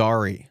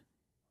Asghari.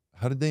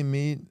 How did they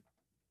meet?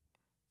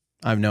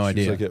 I have no She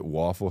idea. was like at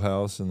Waffle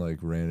House and like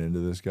ran into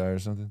this guy or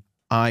something.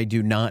 I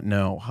do not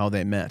know how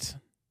they met,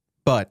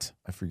 but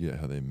I forget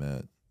how they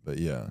met, but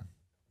yeah,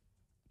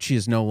 she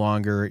is no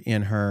longer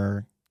in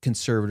her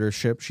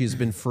conservatorship. She's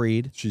been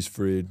freed. she's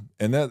freed.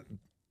 And that,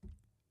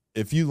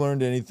 if you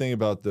learned anything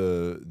about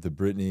the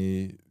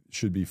Britney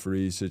should be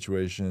free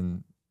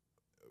situation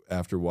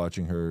after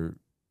watching her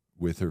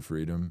with her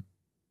freedom,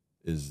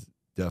 is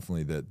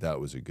definitely that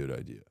was a good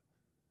idea.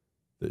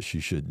 That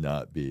she should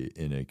not be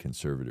in a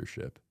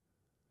conservatorship,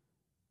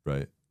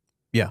 right?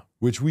 Yeah.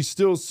 Which we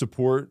still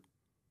support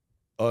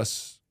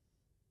us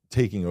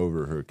taking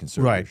over her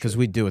conservatorship. Right, because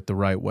we do it the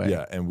right way.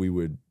 Yeah, and we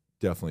would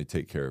definitely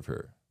take care of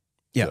her.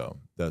 Yeah. So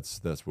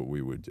that's what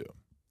we would do.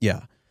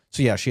 Yeah.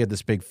 So yeah, she had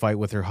this big fight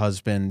with her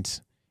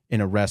husband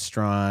in a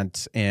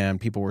restaurant, and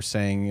people were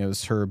saying it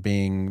was her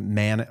being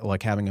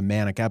like having a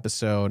manic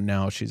episode.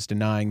 Now she's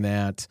denying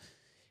that.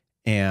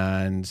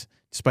 And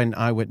despite an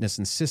eyewitness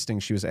insisting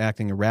she was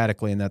acting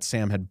erratically and that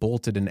Sam had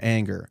bolted in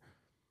anger,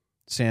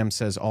 Sam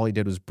says all he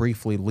did was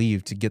briefly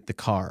leave to get the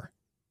car.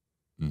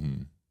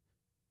 Mm-hmm.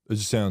 It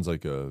just sounds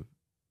like a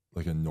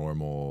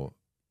normal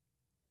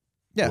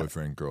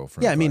boyfriend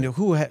girlfriend. Yeah, I mean, fight.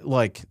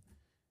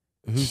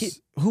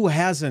 who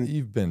hasn't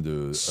You've been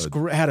to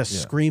had a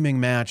screaming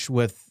match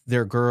with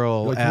their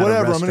girl like, at a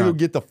whatever. I'm restaurant? gonna go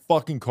get the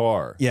fucking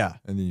car. Yeah.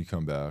 And then you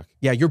come back.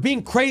 Yeah, you're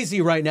being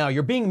crazy right now.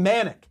 You're being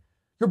manic.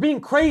 You're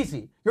being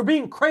crazy. You're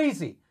being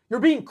crazy. You're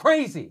being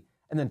crazy.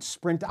 And then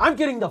sprint. I'm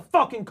getting the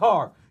fucking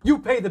car. You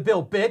pay the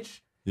bill,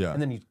 bitch. Yeah.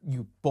 And then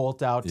you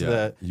bolt out to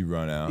Yeah. You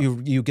run out.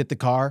 you get the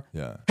car.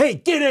 Yeah. Hey,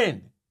 get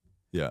in.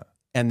 Yeah.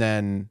 And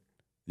then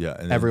Yeah.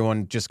 And then,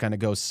 everyone just kind of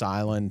goes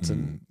silent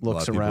and a lot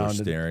looks of people around. are and-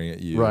 staring at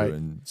you. Right.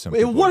 And some Hey,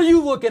 people, what are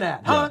you looking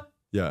at, huh?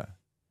 Yeah.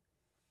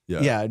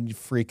 Yeah. Yeah, and you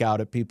freak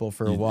out at people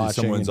for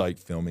watching. Someone's and- like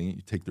filming it.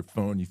 You take their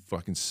phone, you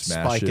fucking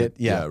smash Spike it,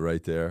 yeah.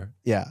 right there.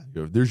 yeah,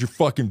 You go, there's your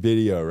fucking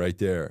video right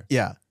there.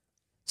 yeah.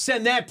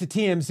 Send that to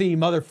TMZ,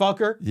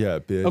 motherfucker. Yeah,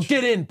 bitch. Oh,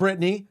 get in,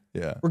 Brittany.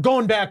 Yeah. We're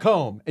going back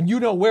home, and you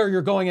know where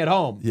you're going at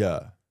home.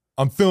 Yeah.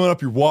 I'm filling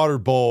up your water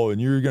bowl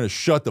and you're going to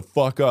shut the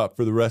fuck up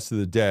for the rest of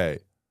the day.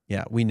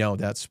 Yeah, we know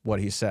that's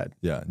what he said.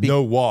 Yeah.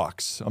 No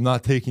walks. I'm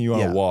not taking you on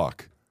Yeah. a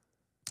walk.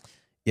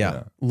 Yeah.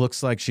 Yeah.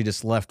 Looks like she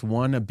just left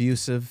one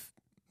abusive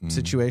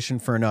situation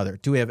for another.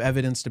 Do we have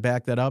evidence to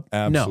back that up? No.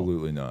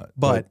 Absolutely not.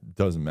 But it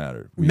doesn't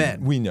matter.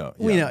 men. We know.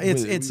 We Yeah. know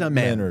it's a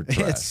man. Men are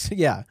trash. It's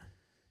yeah.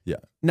 Yeah.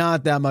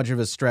 Not that much of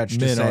a stretch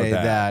to Men are say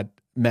bad. that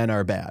men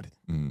are bad.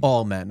 Mm.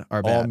 All men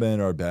are bad. All men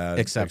are bad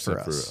Except for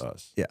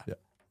us. Yeah.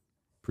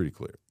 Pretty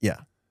clear. Yeah.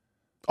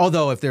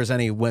 Although if there's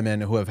any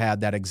women who have had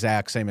that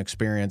exact same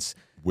experience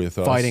With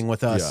us. fighting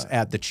with us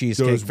yeah. at the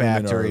Cheesecake Those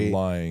women Factory are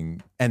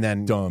lying and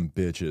then dumb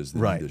bitches that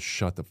Right. need to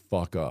shut the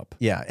fuck up.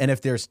 yeah, and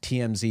if there's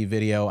TMZ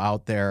video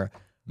out there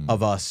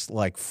of us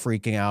like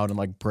freaking out and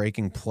like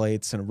breaking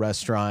plates in a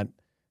restaurant.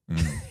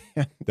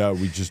 That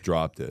we just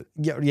dropped it.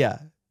 Yeah.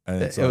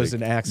 And it's It was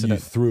like an accident.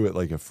 You threw it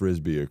like a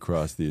frisbee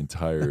across the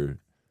entire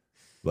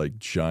like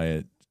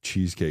giant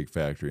Cheesecake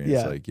Factory. And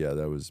Yeah. it's like, yeah,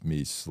 that was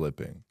me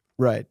slipping.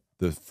 Right.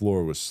 The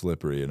floor was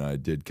slippery and I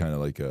did kind of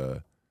like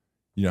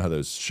you know how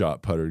those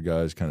shot putter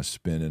guys kind of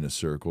spin in a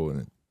circle,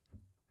 and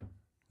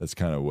that's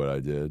kind of what I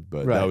did.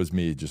 But Right. that was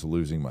me just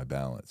losing my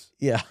balance.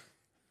 Yeah.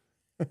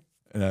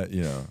 And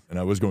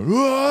I was going,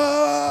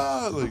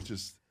 "Whoa!" like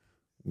just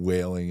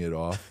wailing it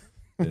off,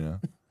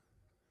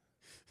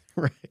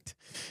 Right.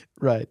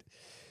 Right.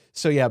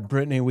 So yeah,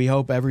 Brittany, we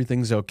hope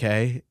everything's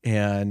okay.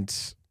 And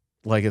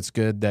like it's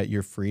good that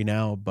you're free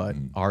now, but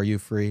are you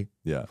free?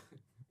 Yeah.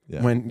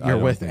 Yeah. When I you're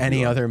don't with think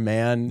any you are. other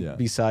man Yeah.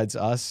 besides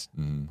us?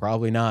 Mhm.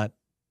 Probably not.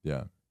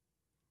 Yeah.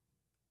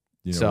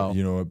 You know, So-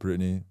 you know what,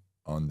 Brittany?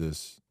 On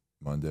this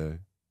Monday,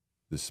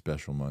 this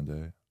special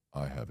Monday,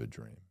 I have a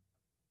dream.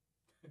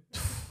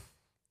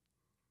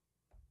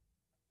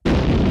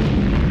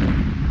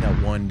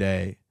 That one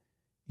day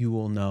you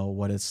will know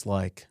what it's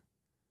like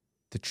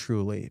to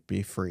truly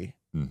be free.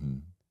 Mm-hmm.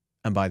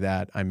 And by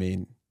that, I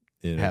mean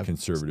In a have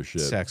conservatorship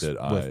sex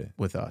that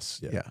with us.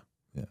 Yeah.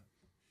 Yeah.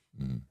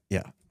 Mhm.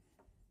 Yeah.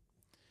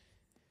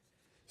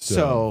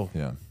 So,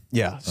 So-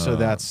 yeah. So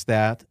that's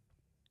that.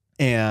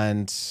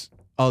 And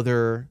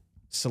other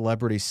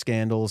celebrity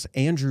scandals.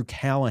 Andrew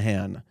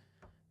Callahan,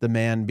 the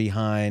man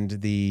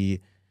behind the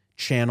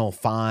Channel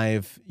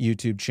 5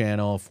 YouTube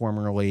channel,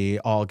 formerly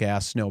All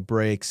Gas, No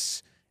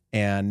Breaks,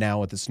 and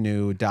now with this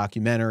new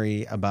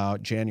documentary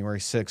about January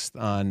 6th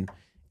on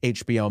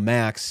HBO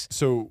Max.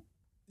 So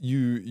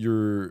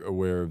you're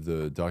aware of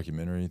the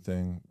documentary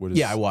thing? What is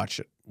Yeah, I watched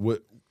it.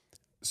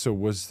 So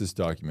what's this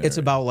documentary? It's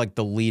about like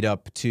the lead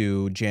up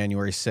to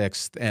January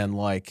 6th and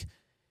like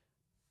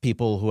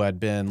people who had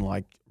been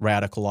like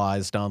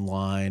radicalized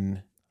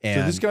online.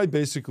 And So this guy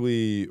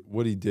basically,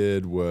 what he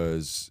did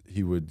was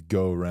he would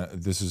go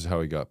around. This is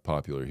how he got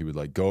popular. He would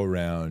like go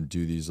around,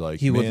 do these like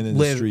he would man in the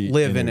live street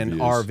in an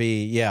interviews.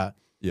 RV. Yeah.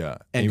 Yeah,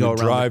 and he go would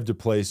around drive to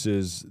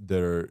places that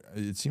are.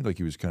 It seemed like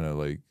he was kind of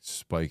like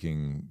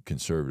spiking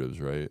conservatives,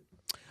 right?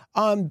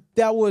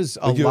 That was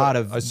a Like, lot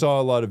of I saw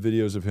a lot of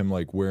videos of him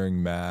like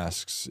wearing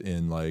masks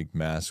in like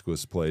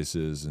maskless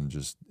places and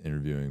just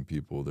interviewing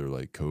people. They're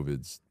like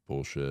COVID's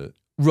bullshit.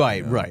 right,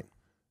 you know? right.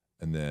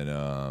 And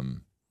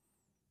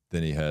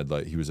then he had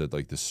like he was at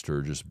like the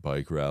Sturgis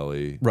bike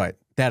rally. Right.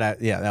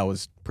 That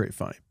was pretty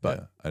funny. But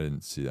Yeah, I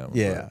didn't see that one.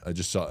 Yeah. but I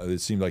just saw it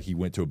seemed like he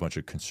went to a bunch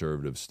of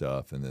conservative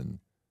stuff, and then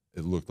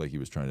it looked like he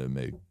was trying to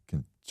make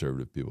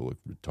conservative people look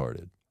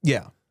retarded.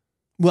 yeah.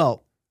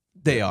 Well,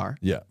 they are.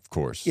 Yeah, of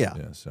course. Yeah.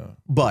 Yeah. So, for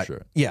But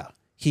sure. yeah,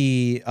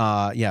 he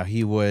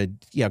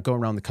would go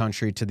around the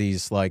country to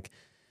these like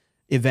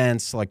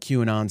events like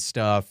QAnon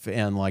stuff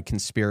and like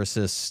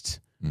conspiracist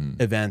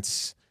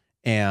events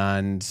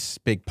and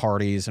big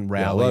parties and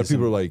rallies. Yeah, a lot of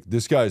people and, are like,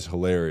 this guy's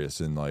hilarious,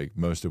 and like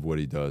most of what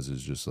he does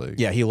is just like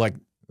he like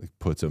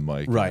puts a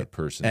mic in a right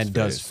person's and face.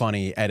 does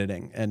funny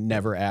editing and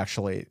never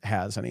actually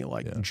has any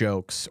like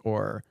jokes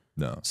or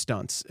No.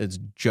 stunts. It's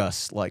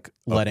just like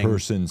A letting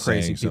person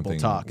crazy saying people something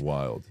talk.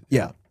 wild.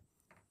 Yeah.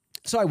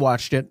 So I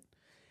watched it,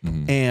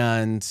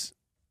 and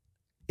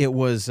it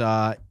was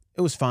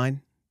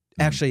fine.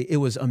 Actually, it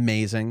was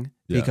amazing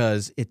Yeah.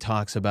 because it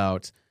talks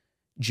about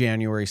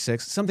January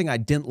 6th. Something I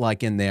didn't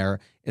like in there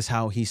is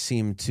how he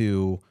seemed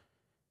to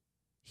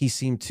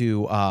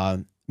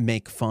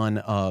make fun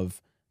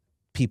of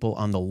people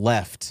on the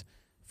left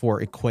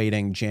for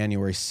equating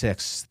January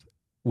 6th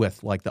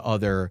with like the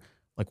other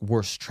like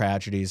worst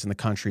tragedies in the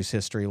country's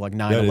history, like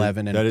 9/11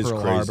 and that is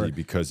Pearl crazy Harbor.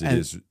 because And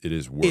it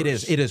is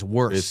worse. It is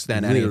worse It's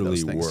than any of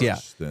those literally things. worse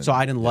Yeah. than- So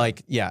I didn't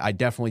like. Yeah, I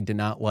definitely did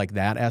not like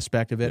that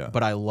aspect of it. Yeah.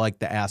 But I liked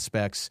the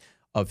aspects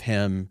of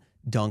him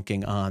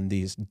dunking on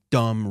these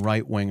dumb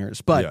right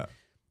wingers. But Yeah.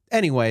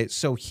 anyway,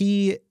 so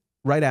he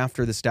right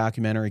after this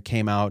documentary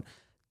came out,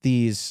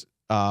 these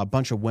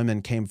bunch of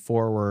women came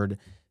forward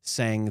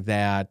saying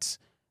that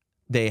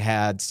they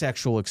had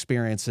sexual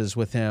experiences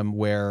with him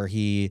where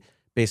he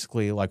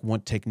basically like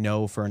wouldn't take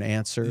no for an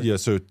answer. Yeah,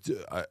 so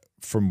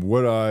from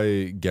what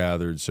I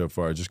gathered so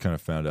far, I just kind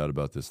of found out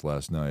about this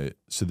last night.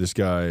 So this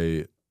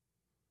guy,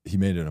 he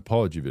made an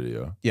apology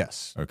video.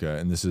 Yes. Okay,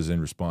 and this is in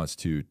response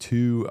to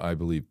two, I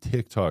believe,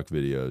 TikTok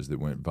videos that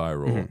went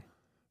viral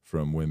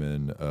from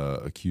women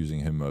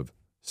accusing him of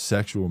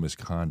sexual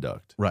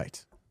misconduct,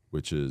 Right.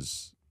 which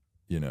is,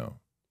 you know,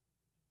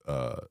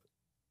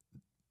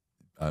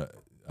 I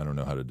don't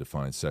know how to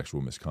define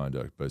sexual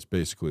misconduct, but it's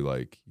basically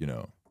like, you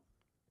know,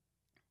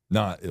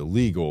 not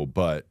illegal,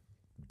 but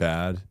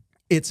bad.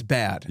 It's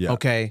bad. Yeah.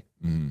 Okay.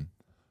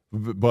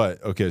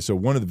 But okay, so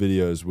one of the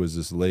videos was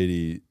this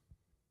lady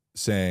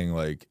saying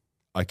like,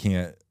 I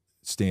can't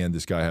stand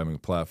this guy having a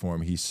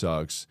platform. He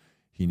sucks.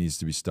 He needs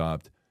to be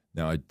stopped.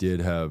 Now I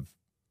did have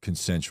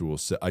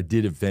I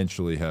did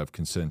eventually have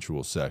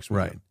consensual sex with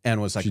Right. him.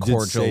 And was like She did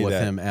cordial say with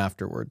that. him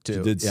afterward too.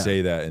 She did Yeah.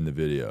 say that in the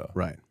video.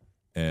 Right.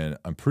 And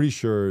I'm pretty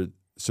sure,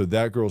 so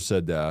that girl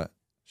said that.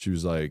 She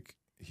was like,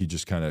 he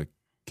just kind of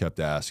kept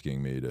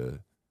asking me to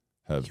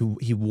have.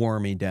 He wore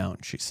me down,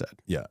 she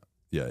said. Yeah.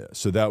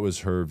 So that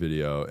was her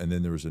video. And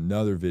then there was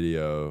another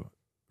video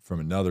from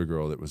another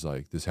girl that was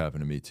like, this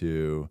happened to me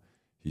too.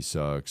 He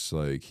sucks.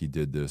 Like, he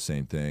did the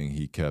same thing.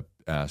 He kept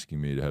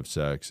asking me to have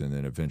sex. And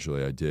then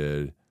eventually I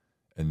did.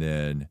 And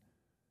then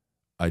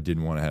I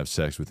didn't want to have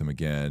sex with him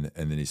again.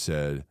 And then he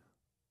said,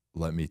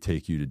 let me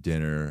take you to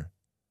dinner.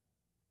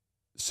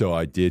 So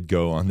I did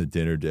go on the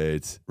dinner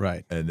dates.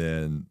 Right. And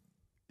then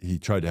he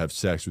tried to have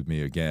sex with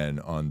me again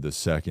on the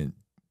second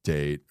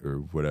date or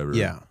whatever.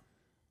 Yeah.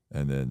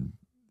 And then,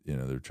 you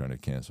know, they're trying to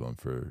cancel him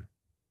for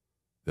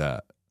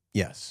that.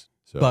 Yes.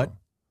 So,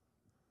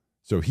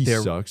 so he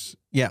there- sucks.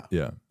 Yeah.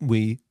 Yeah.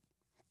 We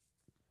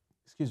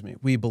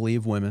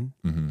believe women.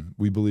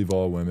 We believe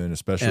all women,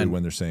 especially And-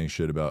 when they're saying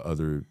shit about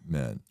other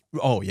men.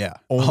 Oh yeah.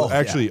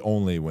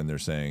 Only when they're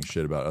saying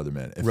shit about other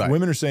men. If Right.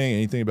 women are saying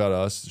anything about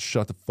us,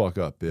 shut the fuck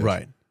up, bitch.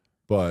 Right.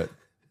 But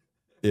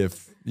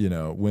if, you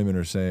know, women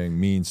are saying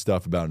mean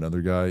stuff about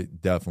another guy,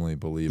 definitely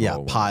believe Yeah. all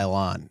women. Pile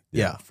on.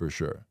 Yeah. For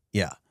sure.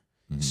 Yeah.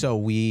 Mm-hmm. So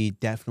we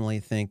definitely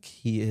think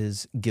he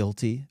is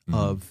guilty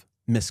of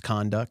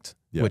misconduct,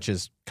 Yeah. which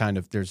is kind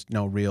of there's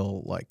no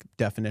real like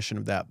definition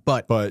of that.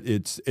 But But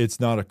it's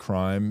not a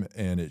crime,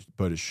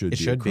 but it should be a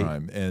should be.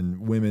 crime. And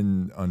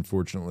women,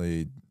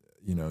 unfortunately,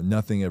 you know,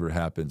 nothing ever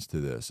happens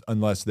to this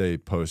unless they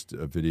post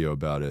a video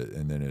about it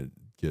and then it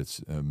gets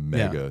a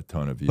mega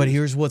ton of views. But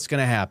here's what's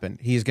going to happen.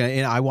 He's going to,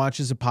 and I watch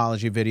his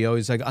apology video.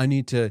 He's like, I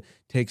need to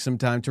take some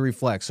time to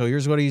reflect. So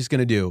here's what he's going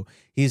to do.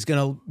 He's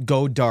going to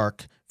go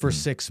dark for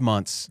 6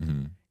 months.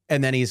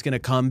 And then he's going to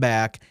come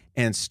back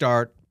and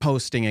start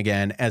posting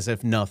again as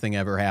if nothing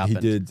ever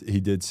happened.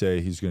 He did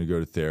say he's going to go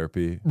to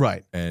therapy.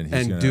 Right. And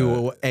he's going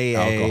do AA.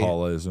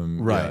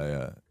 alcoholism.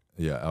 Right.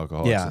 Yeah,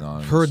 Alcoholics Yeah.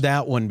 Anonymous. Heard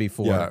that one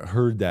before. Yeah,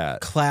 heard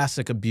that.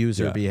 Classic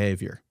abuser Yeah.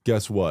 behavior.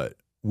 Guess what?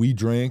 We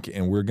drink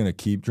and we're going to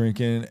keep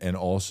drinking. And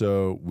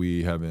also,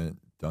 we haven't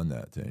done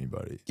that to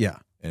anybody. Yeah.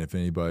 And if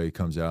anybody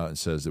comes out and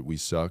says that we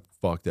suck,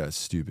 fuck that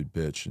stupid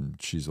bitch and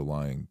she's a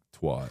lying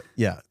twat.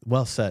 Yeah.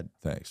 Well said.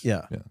 Thanks.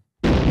 Yeah. Yeah.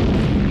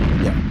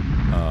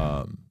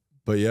 Yeah.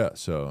 But yeah,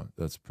 so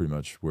that's pretty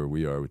much where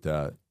we are with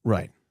that.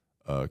 Right.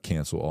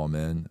 cancel all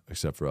men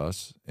except for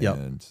us. Yep.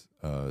 And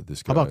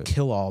this How guy. about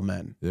kill all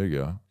men? There you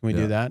go. Can we Yeah.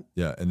 do that?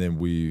 Yeah, and then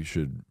we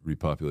should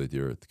repopulate the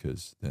earth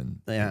because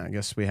then. Yeah, I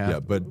guess we have. Yeah,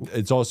 but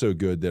it's also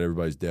good that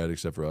everybody's dead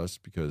except for us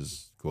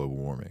because global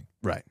warming.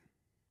 Right.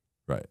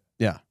 Right.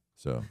 Yeah.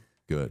 So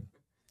good.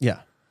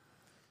 Yeah.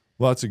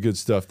 Lots of good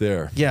stuff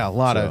there. Yeah, a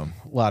lot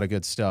of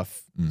good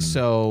stuff. Mhm.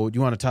 So, do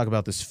you want to talk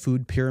about this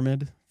food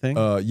pyramid thing?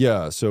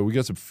 Yeah, so we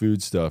got some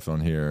food stuff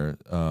on here.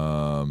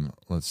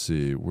 Let's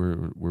see, where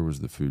was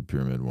the food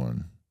pyramid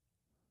one?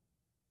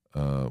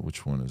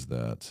 Which one is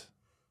that?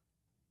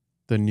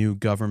 The new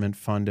government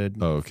funded.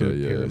 Oh, okay, food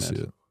yeah, pyramid. I see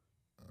it.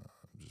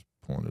 I'm just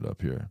pulling it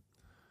up here.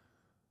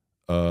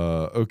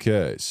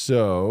 Okay,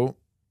 so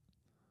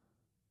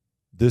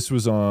this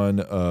was on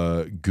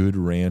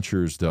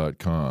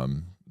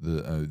goodranchers.com.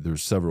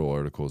 There's several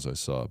articles I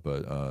saw,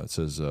 but it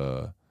says,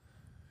 you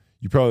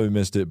probably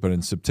missed it, but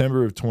in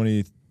September of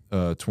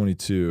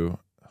 2022,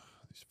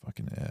 these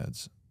fucking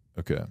ads.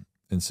 Okay.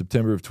 In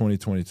September of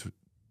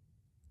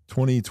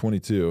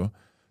 2022,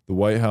 the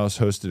White House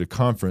hosted a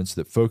conference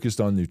that focused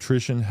on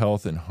nutrition,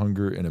 health, and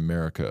hunger in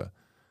America.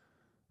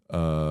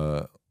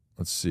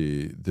 Let's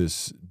see.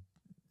 This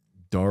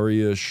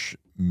Dariush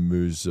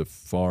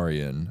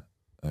Muzaffarian,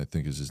 I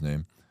think is his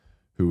name,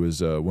 who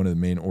was one of the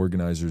main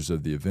organizers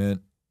of the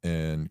event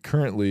and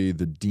currently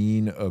the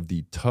dean of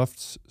the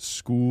Tufts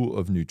School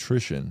of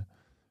Nutrition,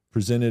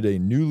 presented a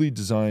newly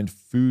designed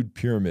food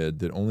pyramid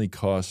that only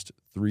cost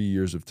 3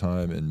 years of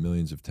time and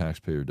millions of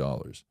taxpayer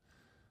dollars.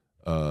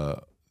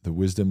 The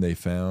wisdom they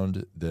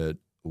found that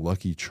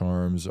Lucky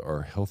Charms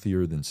are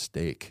healthier than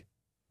steak,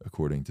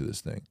 according to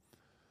this thing.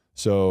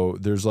 So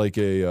there's like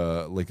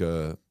a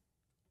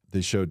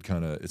they showed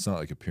kind of, it's not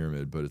like a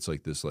pyramid, but it's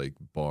like this like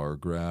bar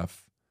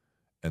graph,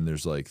 and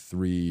there's like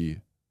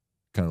three,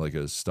 kind of like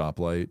a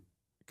stoplight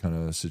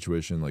kind of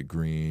situation, like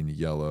green,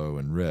 yellow,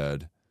 and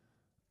red.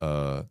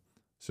 So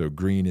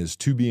green is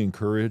to be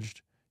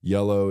encouraged,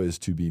 yellow is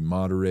to be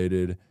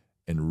moderated,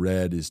 and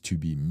red is to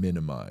be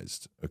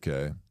minimized.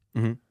 Okay.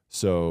 Mm-hmm.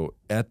 So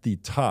at the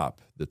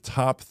top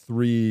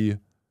three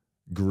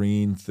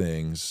green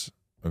things,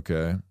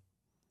 okay,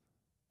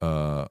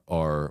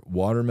 are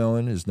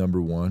watermelon is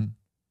number one,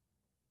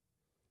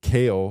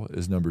 kale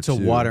is number So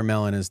two.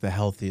 watermelon is the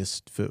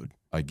healthiest food.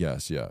 I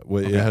guess, yeah.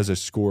 Well, Okay. it has a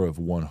score of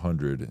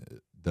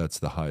 100. That's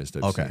the highest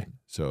I've Okay. seen.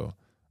 So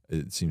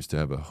it seems to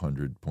have a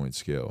 100-point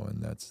scale,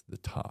 and that's the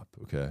top,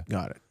 okay?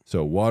 Got it.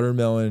 So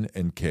watermelon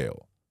and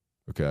kale,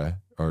 okay,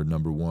 are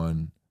number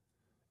one.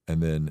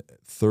 And then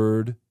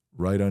third,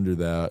 right under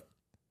that,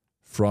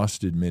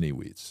 frosted mini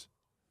wheats.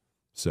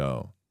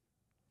 So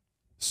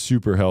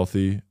super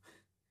healthy.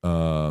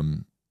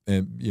 And,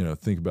 you know,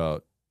 think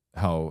about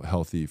how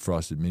healthy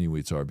frosted mini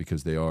wheats are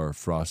because they are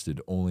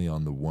frosted only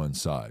on the one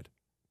side.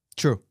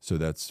 True. So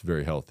that's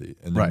very healthy.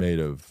 And they're Right. made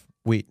of,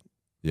 Wheat.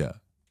 yeah,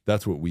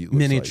 that's what wheat looks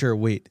Miniature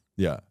wheat. like.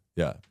 Yeah,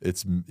 yeah.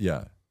 It's,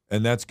 yeah.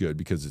 And that's good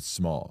because it's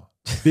small.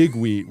 Big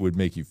wheat would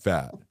make you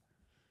fat.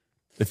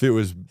 If it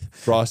was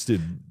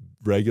frosted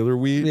regular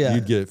wheat, Yeah.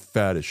 you'd get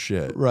fat as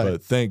shit. Right.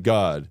 But thank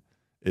God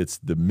it's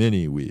the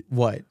mini wheat.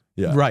 What?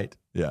 Yeah. Right.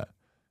 Yeah.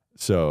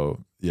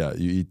 So, yeah,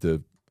 you eat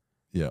the,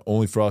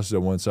 only frosted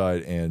on one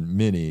side and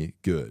mini,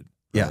 good.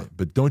 Yeah. Right?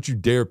 But don't you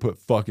dare put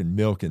fucking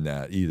milk in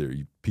that either,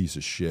 you piece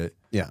of shit.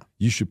 Yeah.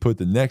 You should put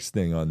the next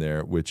thing on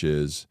there, which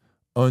is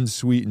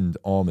unsweetened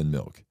almond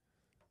milk.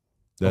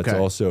 That's Okay.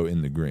 also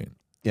in the green.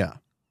 Yeah.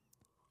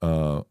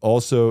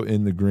 Also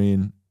in the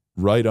green,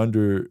 right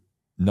under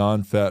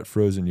non-fat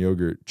frozen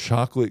yogurt,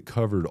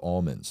 chocolate-covered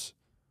almonds.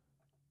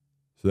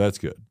 So that's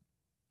good.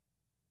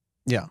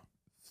 Yeah.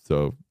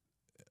 So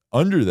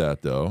under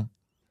that, though,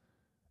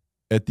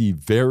 at the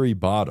very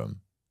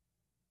bottom,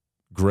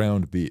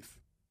 ground beef.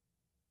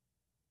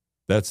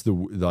 That's the,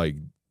 like,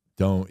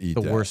 don't eat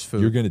The that. worst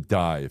food. You're going to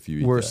die if you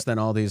eat Worse that. than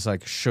all these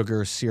like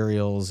sugar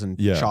cereals and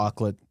Yeah.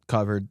 chocolate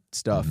covered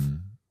stuff, Mhm.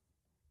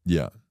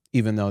 Yeah.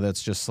 even though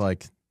that's just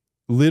like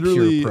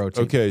Literally, pure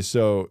protein. okay,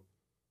 so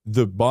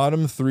the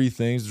bottom three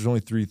things, there's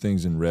only three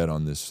things in red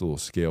on this little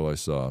scale I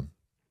saw.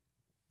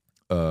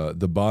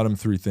 The bottom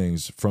three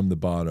things from the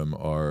bottom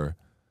are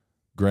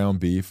ground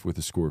beef with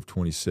a score of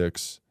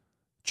 26,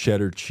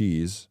 cheddar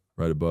cheese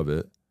right above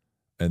it,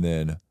 and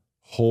then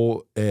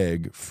whole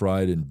egg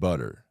fried in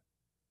butter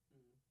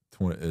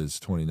is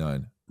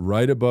 29.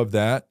 Right above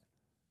that,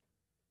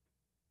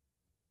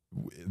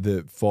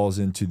 that falls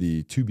into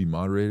the to be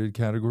moderated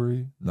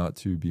category, not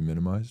to be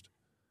minimized,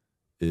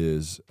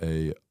 is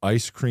a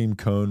ice cream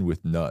cone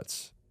with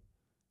nuts.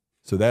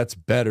 So that's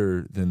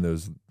better than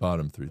those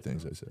bottom three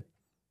things I said.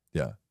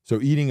 Yeah.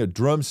 So eating a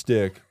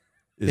drumstick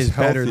is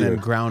better healthier. than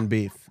ground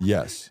beef.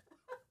 Yes.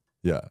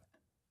 Yeah.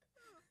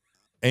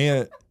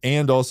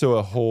 And also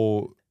a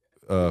whole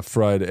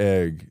fried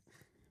egg,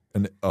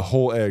 a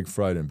whole egg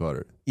fried in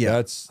butter. Yeah.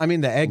 That's I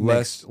mean, the egg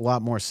less- makes a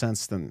lot more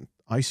sense than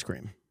ice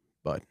cream,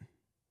 but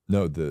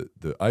no, the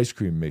ice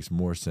cream makes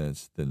more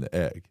sense than the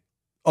egg.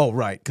 oh,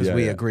 right, because Yeah,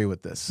 we yeah. agree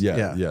with this.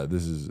 Yeah.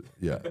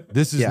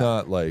 This is Yeah.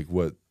 not like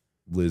what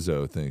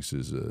Lizzo thinks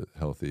is a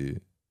healthy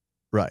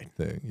Right.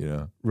 thing, you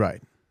know?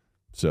 Right.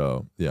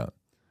 So yeah.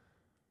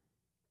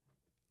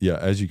 Yeah,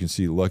 as you can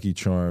see, Lucky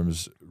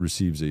Charms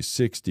receives a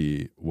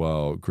 60,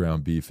 while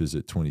ground beef is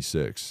at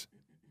 26.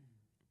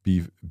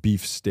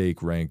 Beef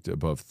steak ranked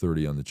above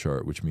 30 on the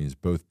chart, which means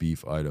both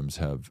beef items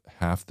have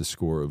half the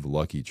score of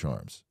Lucky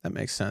Charms. That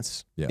makes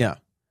sense. Yeah.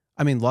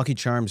 I mean, Lucky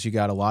Charms, you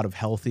got a lot of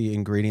healthy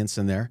ingredients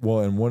in there. Well,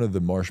 and one of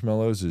the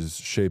marshmallows is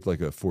shaped like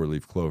a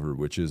 4-leaf clover,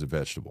 which is a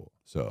vegetable.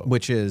 So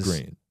Which is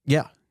green.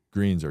 Yeah.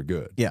 Greens are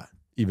good. Yeah.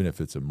 Even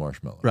if it's a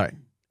marshmallow. Right.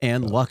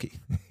 And lucky.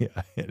 Yeah,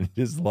 and it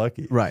is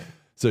lucky. Right.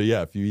 So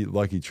yeah, if you eat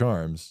Lucky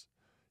Charms,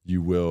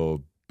 you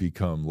will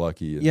become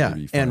lucky and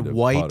maybe find a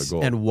pot of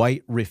gold. And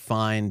white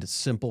refined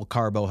simple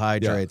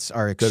carbohydrates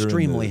are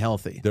extremely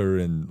healthy. They're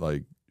in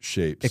like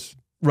shapes.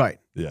 Right.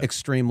 Yeah.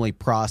 Extremely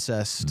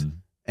processed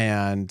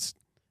and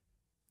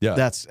Yeah.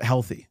 that's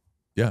healthy.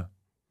 Yeah.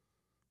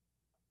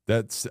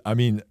 That's, I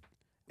mean,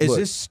 Is look,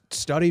 this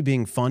study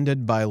being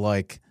funded by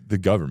like the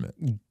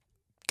government?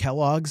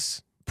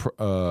 Kellogg's?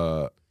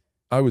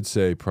 I would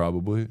say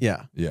probably.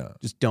 Yeah. Yeah.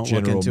 Just don't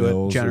General look into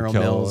Mills it. or General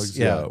Kellogg's, Mills.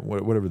 Yeah.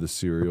 Whatever the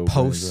cereal.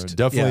 Post, brands are.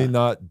 Definitely yeah.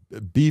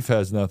 not. Beef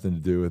has nothing to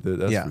do with it.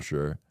 That's for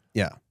sure.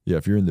 Yeah. Yeah.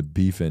 If you're in the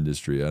beef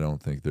industry, I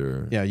don't think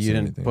they're. Yeah. You saying didn't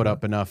anything put about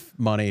up enough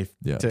money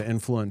Yeah. to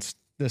influence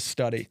this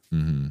study.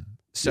 Mm-hmm.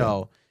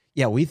 So,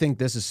 yeah, we think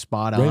this is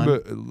spot on.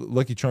 Rainbow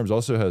Lucky Charms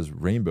also has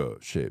rainbow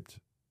shaped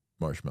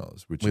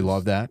marshmallows, which We is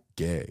love that.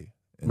 gay.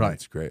 And Right.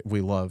 It's great. We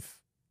love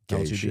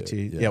Gay LGBT.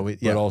 shit, Yeah.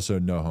 But also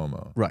no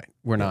homo. Right.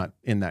 We're not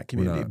in that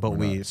community, not- but we're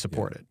we not,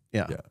 support it.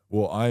 Yeah. Yeah.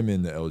 Well, I'm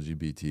in the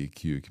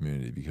LGBTQ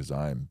community because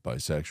I'm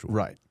bisexual.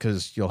 Right.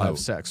 Because you'll I- have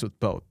sex with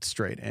both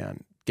straight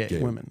and gay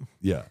women,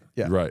 Yeah.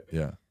 Yeah. Right.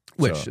 Yeah.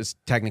 which So, is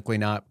technically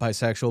not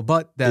bisexual,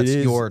 but that's it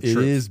is, your truth.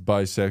 It is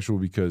bisexual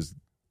because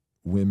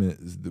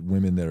the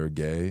women that are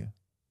gay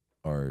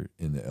are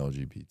in the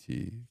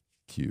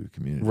LGBTQ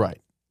community. Right.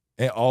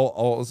 And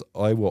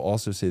I will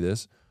also say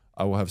this: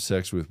 I will have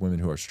sex with women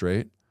who are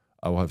straight.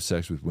 I will have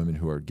sex with women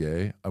who are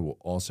gay. I will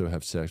also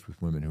have sex with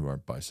women who are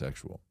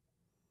bisexual.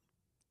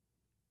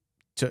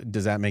 So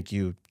does that make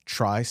you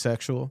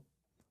trisexual?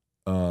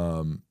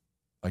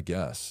 I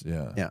guess,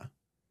 yeah. Yeah.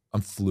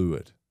 I'm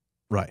fluid.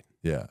 Right.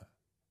 Yeah.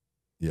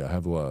 Yeah, I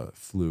have a lot of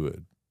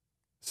fluid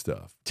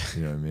stuff.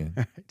 You know what I mean?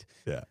 Right.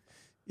 Yeah.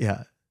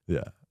 Yeah.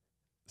 Yeah.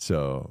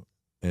 So,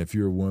 and if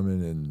you're a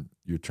woman and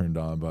you're turned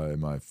on by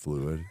my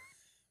fluid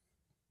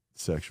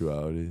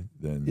sexuality,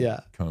 then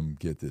Yeah. come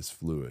get this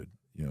fluid.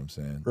 You know what I'm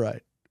saying?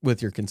 Right.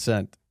 With your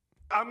consent.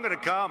 I'm gonna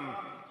come.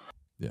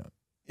 Yeah.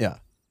 Yeah.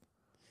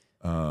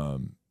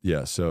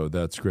 Yeah, so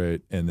that's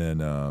great. And then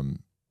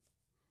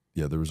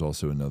yeah, there was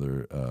also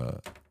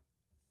another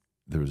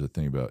there was a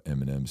thing about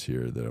M&Ms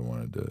here that I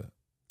wanted to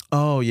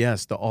Oh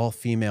yes, the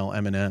all-female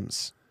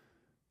M&Ms.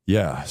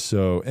 Yeah,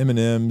 so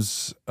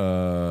M&M's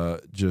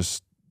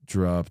just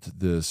dropped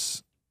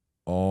this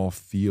all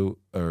female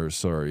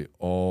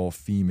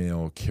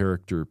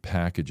character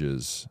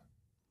packages.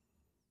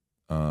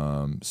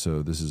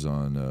 So this is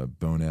on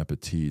Bon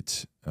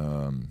Appetit.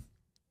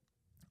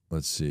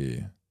 Let's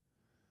see.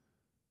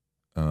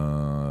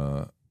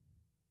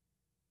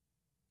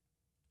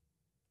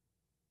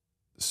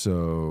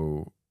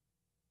 So,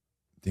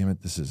 damn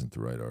it, this isn't the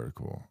right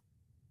article.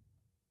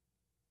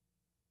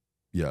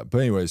 Yeah, but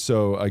anyway,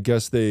 so I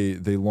guess they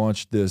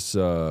launched this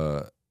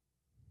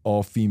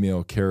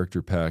all-female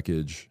character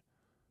package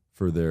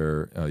for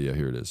their. Oh yeah,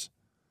 here it is.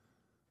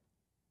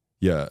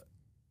 Yeah,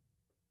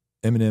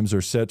 M&M's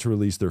are set to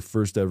release their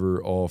first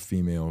ever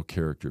all-female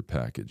character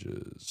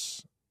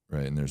packages.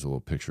 Right, and there's a little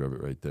picture of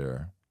it right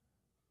there.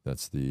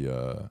 That's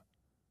the.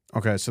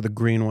 Okay, so the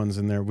green one's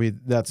in there.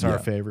 That's our Yeah.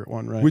 favorite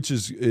one, right? Which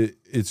is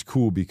it's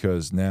cool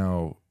because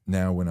now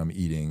when I'm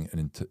eating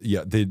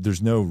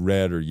there's no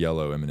red or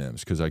yellow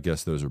M&Ms because I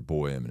guess those are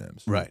boy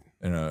M&Ms. right.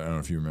 And I don't know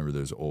if you remember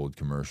those old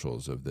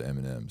commercials of the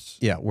M&Ms.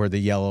 Yeah, where the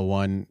yellow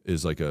one.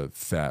 Is like a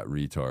fat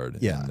retard.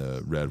 Yeah. And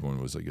the red one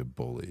was like a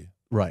bully.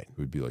 Right. It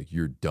would be like,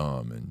 you're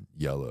dumb and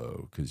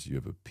yellow because you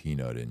have a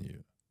peanut in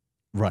you.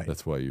 Right.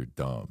 That's why you're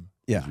dumb.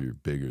 'Cause Yeah. You're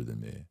bigger than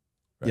me.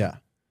 Right? Yeah.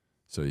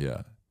 So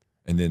yeah.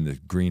 And then the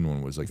green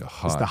one was like a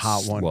hot It's the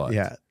hot slut. one.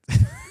 Yeah.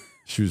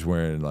 She was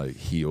wearing like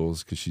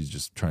heels because she's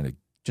just trying to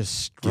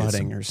Just Get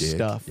strutting some her dick.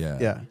 stuff. Yeah.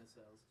 Yeah.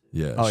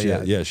 Yeah. Oh, she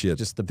yeah. Had, she had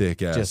Just the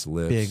thick ass just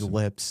lips. big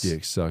lips.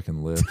 Dick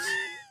sucking lips.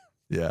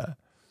 Yeah.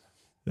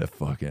 That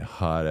fucking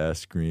hot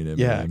ass green M&M,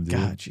 Yeah. dude.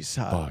 God, she's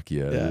hot. Fuck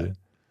yeah, Yeah. dude.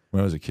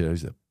 When I was a kid, I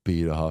used to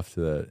beat off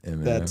to that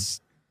M&M.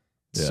 That's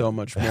Yeah. so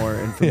much more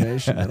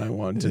information than I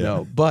wanted to Yeah,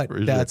 know. But for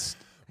sure. that's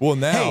well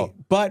now. hey.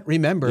 But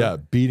remember, Yeah,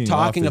 beating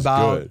talking off is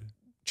about good.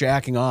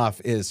 jacking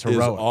off is Is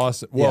heroic.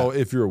 awesome. Well,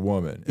 if you're a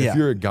woman, Yeah. if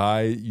you're a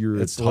guy, you're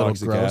It's a a little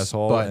toxic gross,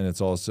 asshole, but- and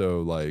it's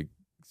also like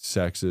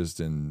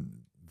sexist and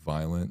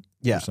violent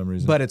Yeah. for some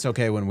reason. But it's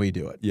okay when we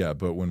do it. yeah,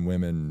 but when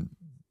women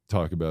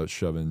talk about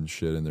shoving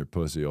shit in their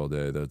pussy all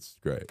day, that's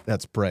great.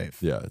 That's brave.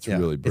 Yeah, it's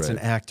really brave. It's an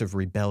act of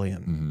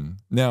rebellion.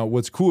 Mhm. Now,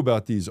 what's cool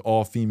about these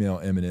all-female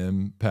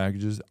M&M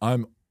packages?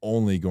 I'm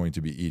only going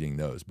to be eating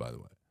those, by the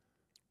way.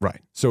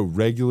 Right. So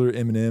regular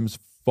M&Ms,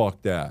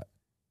 fuck that.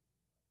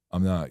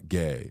 I'm not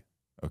gay.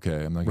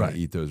 Okay, I'm not going Right. to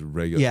eat those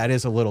regular. Yeah, it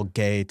is a little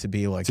gay to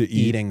be like To eat-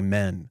 eating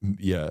men.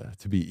 Yeah,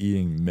 to be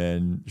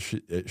eating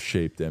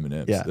shaped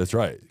M&Ms. Yeah. That's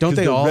right. Don't 'Cause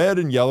they the all- red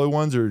and yellow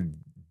ones are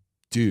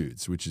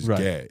dudes, which is Right.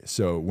 gay.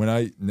 So when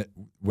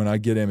I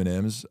get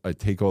M&Ms, I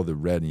take all the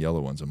red and yellow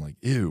ones. I'm like,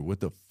 ew,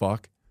 what the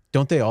fuck?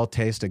 Don't they all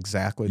taste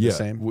exactly the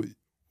same?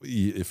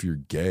 If you're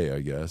gay, I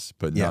guess,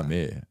 but Yeah. not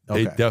me.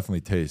 They Okay.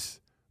 definitely taste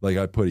like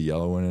I put a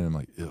yellow one in. I'm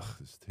like, ugh,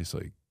 this tastes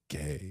like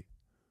gay,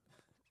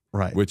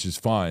 Right. which is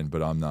fine,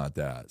 but I'm not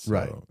that. So,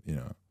 Right. you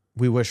know,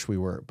 We wish we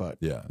were, but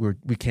yeah.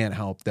 we can't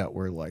help that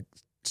we're like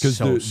 'Cause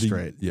so the-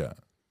 straight. Yeah.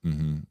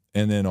 hmm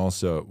And then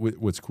also,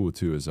 what's cool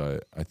too is I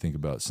think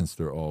about, since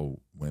they're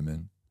all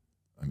women,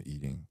 I'm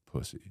eating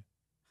pussy.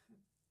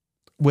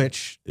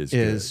 Which Is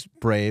is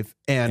brave.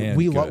 And, And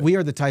we good. we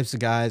are the types of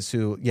guys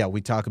who, yeah,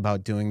 we talk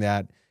about doing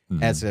that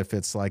Mhm. as if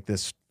it's like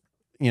this,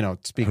 you know,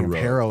 speaking Heroic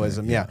of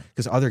heroism. thing, Yeah. yeah.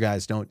 Because other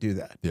guys don't do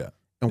that. Yeah.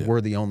 And Yeah.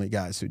 we're the only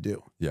guys who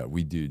do. Yeah,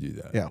 we do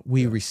that. Yeah.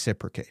 We Yeah.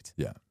 reciprocate.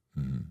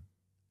 hmm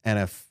And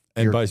if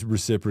And you're, by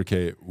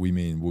reciprocate, we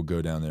mean we'll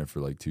go down there for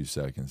like 2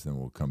 seconds, then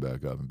we'll come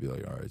back up and be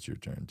like, all right, it's your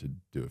turn to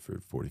do it for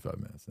 45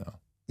 minutes now.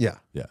 yeah,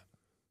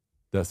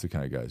 That's the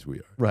kind of guys we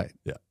are. right.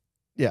 Yeah.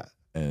 Yeah.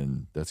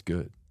 And that's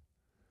good.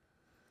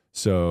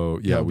 So,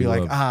 yeah, They'll we be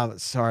like,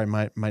 love, sorry,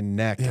 my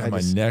neck. yeah, I my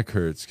just- neck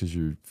hurts because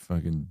you're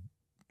fucking,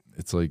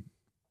 it's like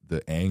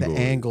the angle.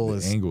 angle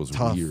is angle's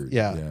tough. weird.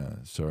 Yeah. Yeah.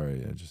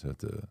 Sorry. I just have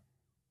to,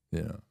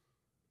 you know,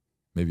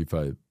 maybe if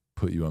I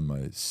put you on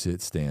my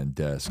sit stand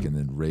desk and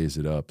then raise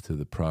it up to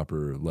the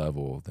proper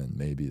level, then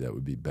maybe that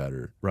would be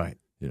better, Right.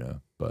 you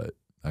know, but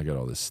I got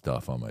all this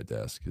stuff on my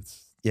desk.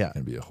 It's Yeah.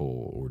 going to be a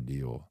whole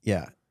ordeal.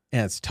 Yeah.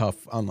 And it's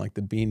tough on like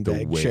the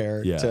beanbag weight,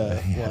 chair yeah.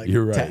 to Yeah, like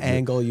you're to right.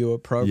 angle you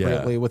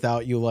appropriately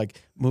without you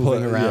like moving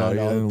Pl- around.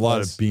 yeah, all and a over lot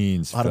place. of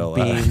beans A lot fell of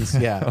beans,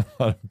 out. yeah.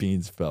 A lot of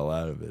beans fell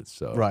out of it.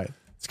 So Right.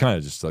 it's kind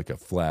of just like a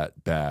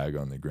flat bag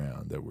on the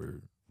ground that we're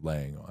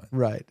laying on.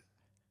 Right.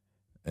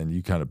 And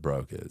you kind of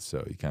broke it.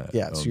 So you kind of,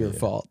 Yeah. It's your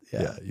fault.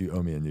 Yeah. you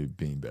owe me a new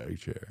beanbag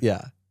chair.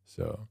 Yeah.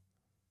 So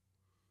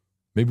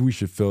maybe we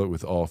should fill it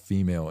with all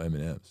female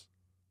M&Ms.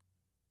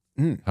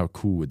 Mm. How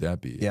cool would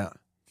that be? Yeah.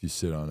 If you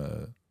sit on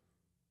a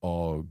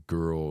all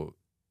girl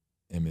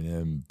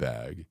M&M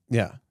bag.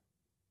 Yeah.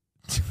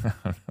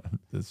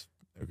 That's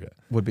okay.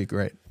 Would be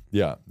great.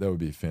 Yeah, that would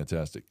be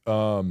fantastic.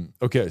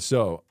 Okay,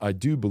 so I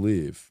do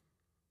believe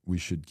we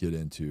should get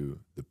into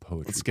the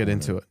poetry. Let's get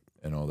into corner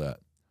it. and all that.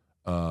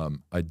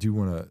 I do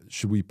want to.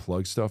 Should we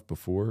plug stuff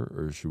before,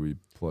 or should we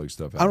plug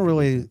stuff? I don't after?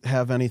 really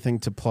have anything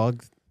to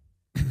plug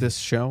this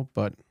show,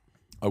 but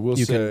I will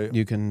you say.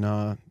 can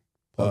plug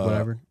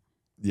whatever.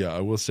 Yeah,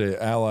 I will say,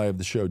 ally of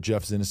the show,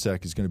 Jeff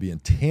Zinasek, is going to be in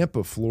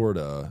Tampa,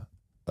 Florida,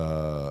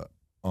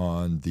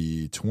 on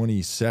the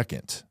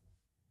 22nd.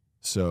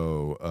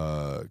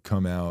 So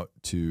come out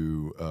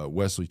to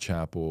Wesley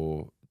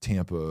Chapel,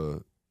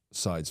 Tampa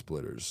Side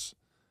Splitters,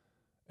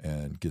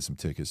 and get some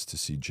tickets to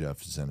see Jeff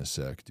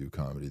Zinasek do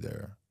comedy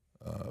there.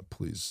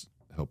 Please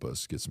help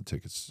us get some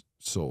tickets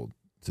sold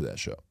to that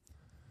show.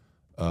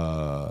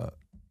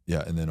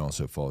 Yeah, and then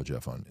also follow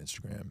Jeff on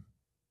Instagram,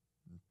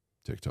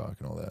 TikTok,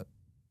 and all that.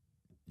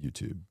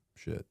 YouTube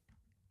shit.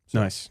 So,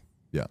 Nice.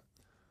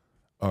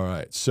 all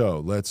right, so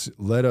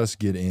let us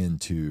get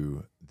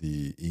into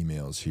the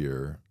emails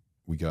here.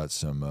 We got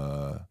some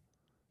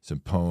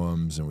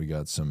poems and we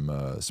got some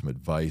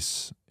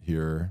advice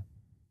here.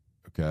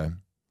 Okay.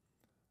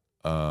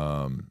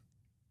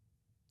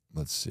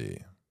 Let's see.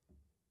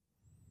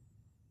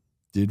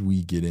 Did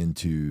we get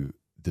into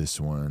this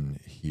one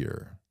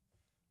here?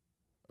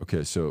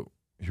 Okay, so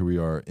here we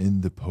are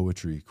in the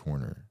poetry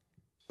corner.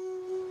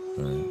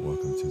 All right,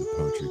 welcome to the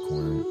Poetry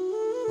Corner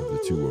of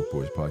the Two Woke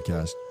Boys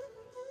podcast.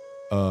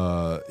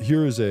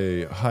 Here is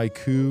a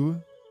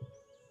haiku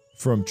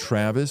from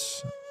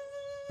Travis.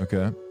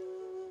 Okay.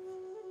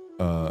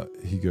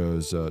 He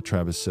goes,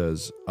 Travis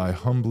says, I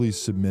humbly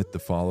submit the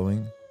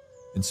following,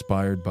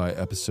 inspired by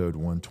episode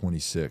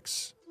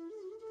 126.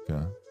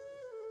 Okay.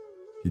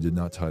 He did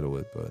not title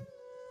it, but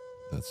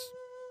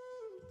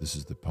this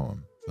is the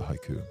poem, the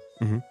haiku.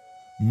 Mm-hmm.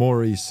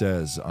 Maury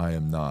says, I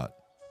am not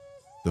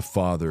the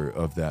father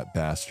of that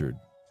bastard.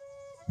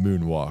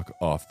 Moonwalk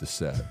off the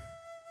set.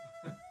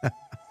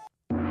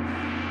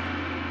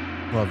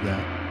 Love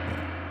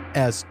that.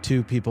 As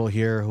two people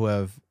here who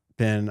have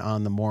been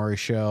on the Maury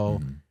show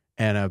Mhm.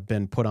 and have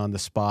been put on the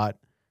spot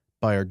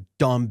by our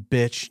dumb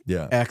bitch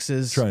Yeah.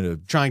 exes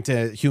Trying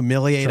to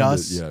humiliate Trying to-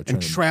 us yeah, trying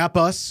and to- trap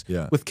us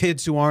Yeah. with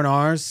kids who aren't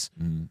ours.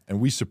 And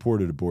we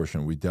supported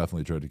abortion. We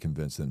definitely tried to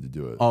convince them to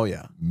do it Oh,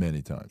 yeah.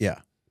 many times. Yeah.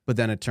 But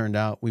then it turned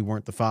out we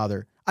weren't the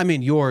father. I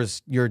mean, your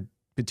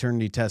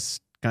paternity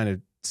test kind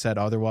of said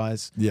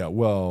otherwise, Yeah,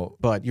 well,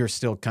 but you're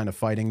still kind of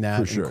fighting that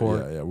for in sure.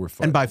 court. Yeah, we're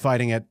fine. And by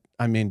fighting it,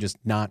 I mean just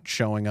not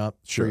showing up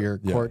Sure. for your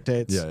Yeah. court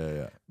dates.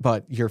 Yeah.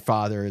 But your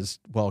father is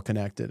well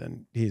connected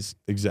and he's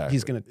Exactly.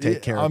 He's gonna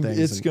take care of things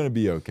It's and- going to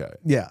be okay.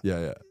 yeah.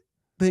 Yeah.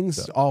 Things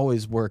So-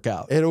 always work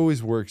out. It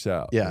always works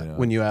out. Yeah, you know?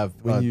 when you have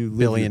When a you live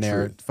your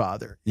billionaire truth.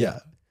 father. Yeah,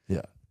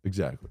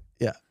 exactly.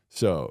 Yeah.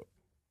 So,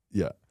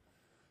 yeah.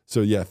 So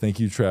yeah, thank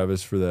you,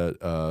 Travis, for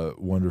that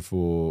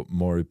wonderful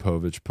Maury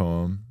Povich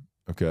poem.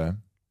 Okay.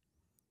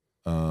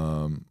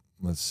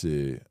 Let's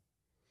see.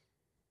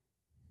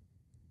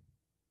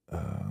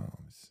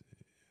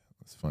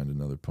 Let's find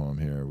another poem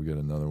here. We got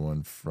another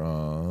one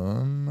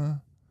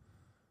from.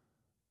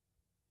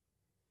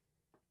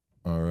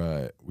 All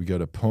right, we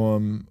got a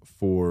poem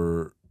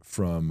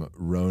from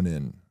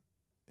Ronan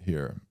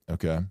here.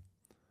 Okay.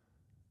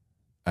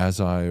 As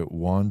I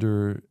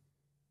wander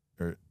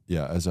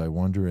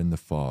in the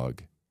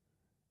fog,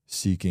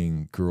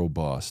 seeking girl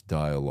boss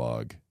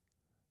dialogue,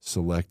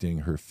 selecting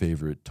her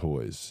favorite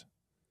toys.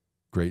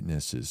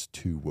 Greatness is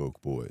two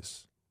woke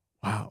boys.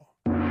 Wow.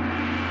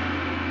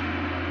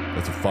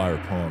 That's a fire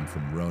poem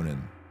from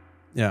Ronan.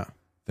 Yeah.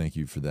 Thank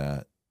you for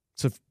that.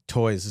 So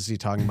toys, is he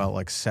talking about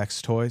like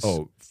sex toys?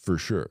 Oh, for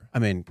sure. I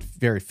mean,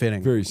 very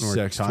fitting. Very when we're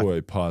sex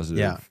toy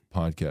positive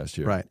podcast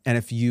here. Right. And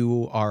if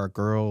you are a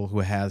girl who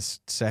has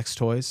sex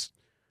toys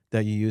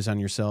that you use on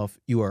yourself,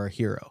 you are a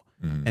hero.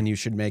 Mhm. And you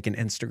should make an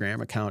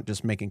Instagram account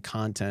just making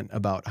content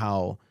about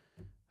how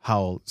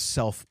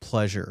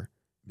self-pleasure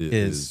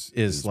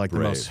is like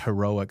brave. the most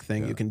heroic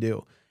thing Yeah. you can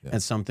do. Yeah.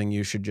 And something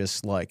you should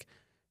just I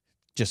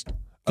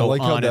go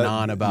like how on and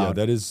on about. Yeah,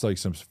 that is like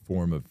some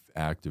form of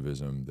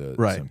activism that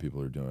Right. some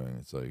people are doing.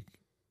 It's like,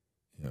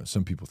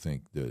 some people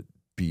think that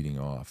beating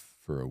off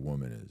for a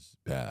woman is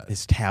bad,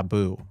 It's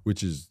taboo.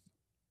 which is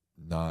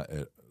not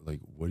like,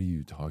 what are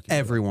you talking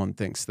Everyone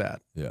thinks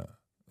that, about?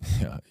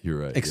 Yeah, you're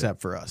right.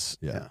 except for us.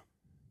 Yeah.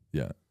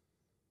 Yeah.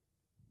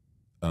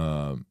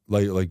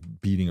 Like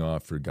beating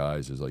off for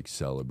guys is like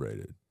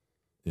celebrated,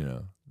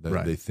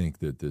 Right. They think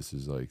that this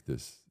is like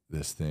this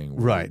thing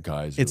where Right.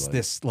 guys are It's like,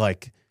 this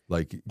like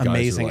guys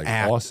amazing are like,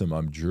 act. awesome,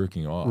 I'm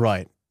jerking off.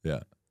 right.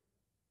 Yeah.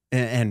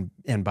 And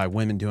by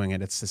women doing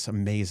it, it's this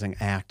amazing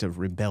act of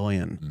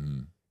rebellion.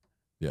 Mhm.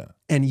 Yeah.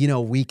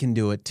 And we can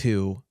do it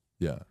too.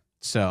 Yeah.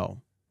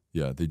 So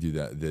Yeah, they do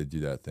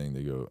that thing.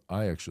 They go,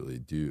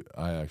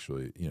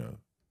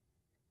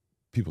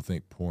 people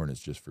think porn is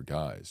just for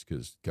guys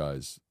because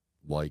guys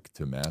like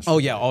to masturbate. oh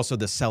yeah, also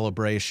the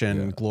celebration,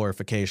 Yeah.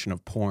 glorification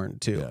of porn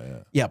too.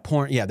 Yeah. Yeah,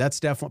 porn. Yeah, that's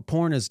definitely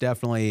porn is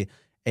definitely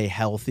a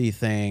healthy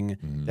thing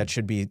Mhm. that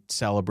should be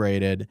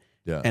celebrated,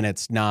 Yeah. and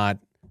it's not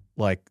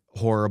like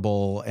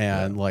horrible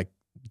and like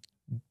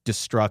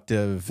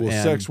destructive. Well,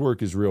 and, sex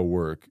work is real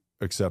work,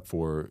 except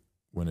for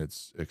when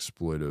it's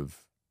exploitive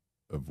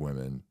of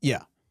women.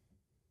 Yeah,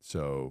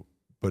 So,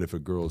 but if a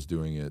girl's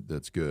doing it,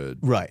 that's good.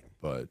 right.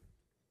 But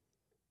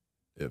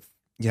if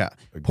Yeah,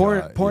 a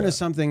porn guy, is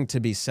something to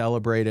be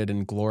celebrated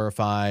and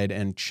glorified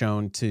and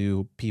shown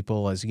to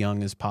people as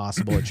young as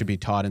possible. It should be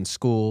taught in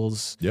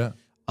schools. yeah.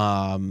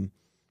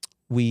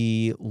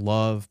 We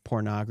love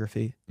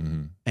pornography,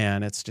 hmm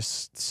and it's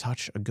just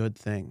such a good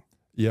thing.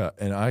 Yeah,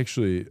 and I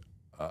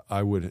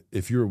would,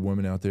 if you're a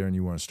woman out there and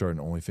you want to start an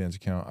OnlyFans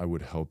account, I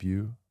would help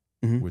you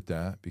Mhm. with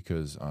that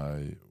because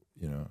I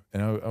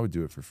would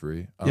do it for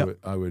free. Yep.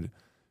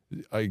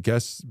 I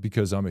guess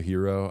because I'm a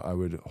hero, I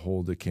would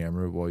hold a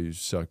camera while you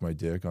suck my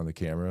dick on the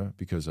camera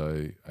because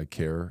I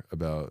care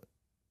about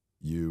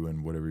you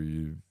and whatever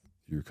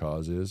your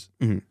cause is.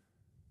 Mhm.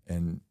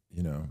 And,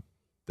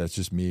 that's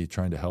just me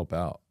trying to help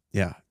out.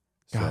 Yeah.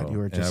 God, you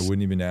were and I just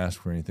wouldn't even ask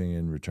for anything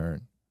in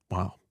return.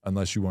 wow.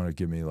 Unless you want to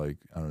give me like,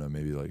 I don't know,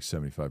 maybe like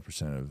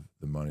 75% of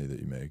the money that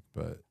you make,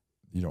 but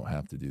you don't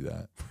have to do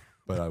that.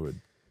 But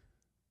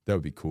that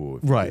would be cool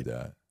if you Right. did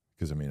that.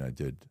 Because I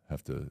did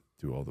have to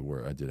do all the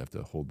work. I did have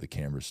to hold the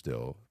camera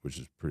still, which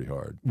is pretty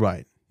hard,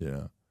 Right.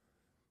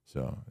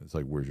 So it's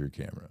like, where's your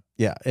camera?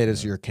 Yeah, it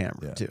is Yeah. your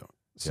camera Yeah. too.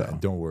 So Yeah,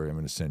 and don't worry, I'm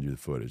going to send you the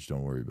footage.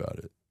 Don't worry about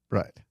it.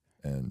 right.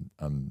 And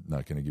I'm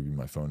not going to give you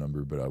my phone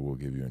number, but I will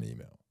give you an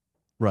email.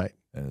 Right.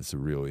 And it's a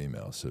real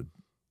email, so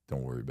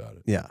don't worry about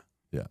it. Yeah.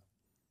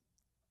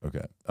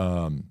 Okay.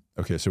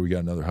 Okay, so we got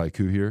another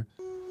haiku here.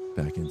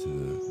 Back into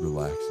the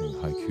relaxing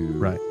haiku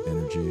Right.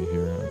 energy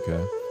here.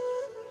 Okay.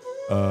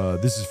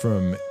 This is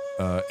from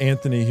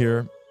Anthony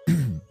here.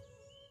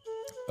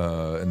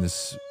 And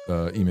this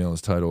email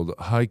is titled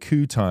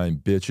Haiku Time,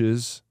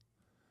 Bitches.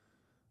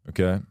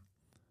 Okay.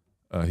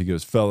 He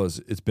goes, fellas,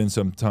 it's been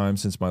some time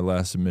since my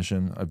last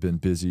submission. I've been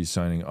busy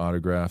signing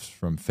autographs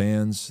from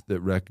fans that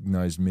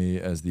recognized me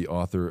as the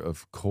author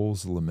of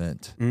Cole's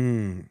Lament,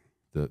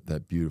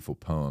 that beautiful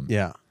poem.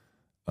 Yeah.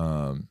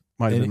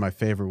 Might have been my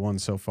favorite one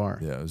so far.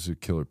 Yeah, it was a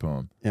killer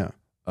poem. Yeah.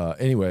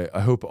 Anyway, I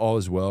hope all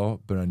is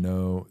well, but I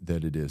know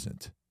that it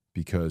isn't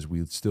because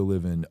we still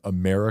live in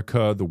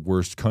America, the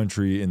worst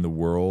country in the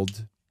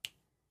world.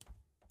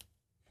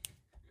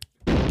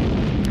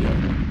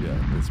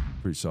 Yeah, that's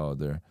pretty solid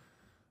there.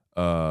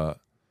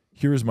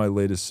 Here is my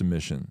latest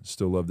submission.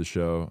 Still love the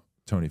show.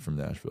 Tony from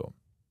Nashville,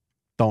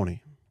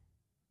 Tony.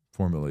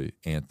 formerly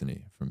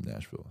Anthony from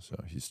Nashville. So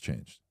he's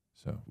changed.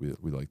 So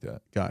we like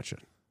that. Gotcha.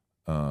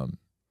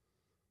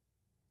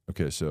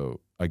 Okay, so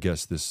I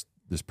guess this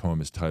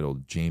poem is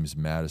titled James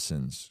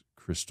Madison's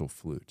Crystal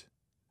Flute.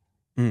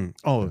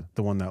 Oh,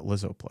 the one that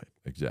Lizzo played.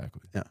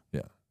 Exactly.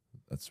 Yeah.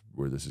 That's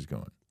where this is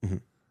going.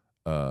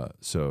 Mhm.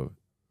 So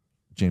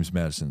James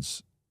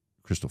Madison's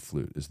Crystal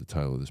Flute is the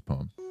title of this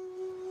poem.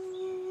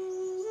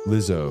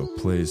 Lizzo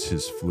plays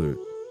his flute.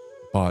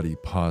 Body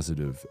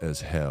positive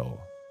as hell.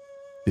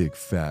 Big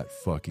fat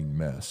fucking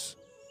mess.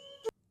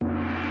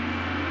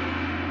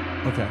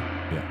 Okay.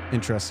 Yeah.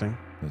 Interesting.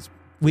 That's,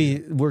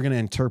 We're going to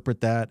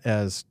interpret that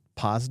as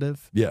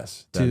positive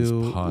yes. That is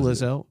to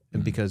positive.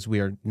 Lizzo because we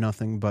are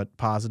nothing but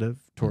positive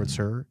towards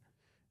her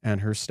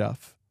and her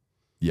stuff.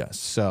 Yes.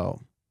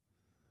 So,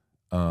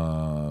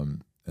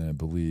 And I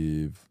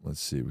believe,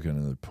 let's see, we got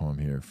another poem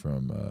here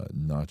from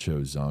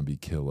Nacho Zombie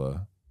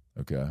Killa.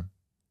 Okay.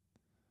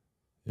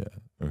 Yeah.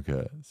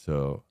 Okay.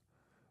 So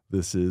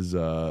this is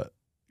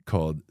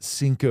called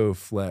Cinco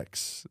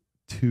Flex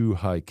 2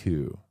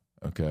 Haiku.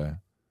 Okay.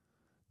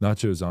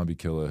 Nacho Zombie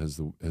Killa has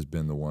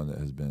been the one that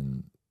has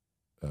been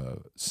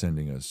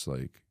sending us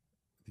like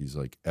these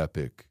like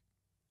epic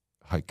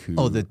haiku.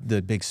 oh,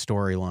 the big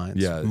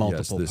storylines,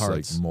 multiple this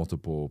parts. like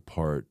multiple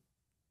part.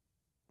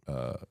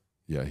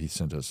 Yeah, he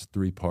sent us a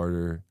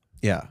 3-parter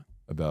Yeah.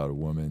 about a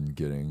woman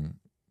getting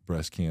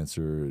breast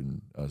cancer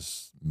and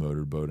us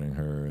motorboating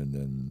her, and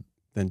then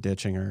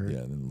Ditching her.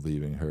 and then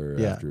leaving her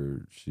Yeah.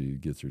 after she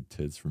gets her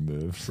tits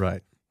removed.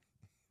 Right.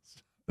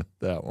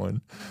 That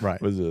one Right.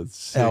 was a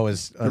sick That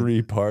was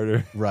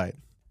 3-parter. right.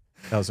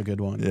 That was a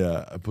good one.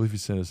 Yeah, I believe he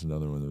sent us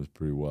another one that was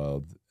pretty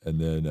wild. And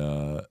then,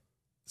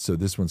 so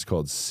this one's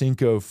called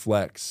Cinco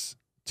Flex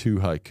 2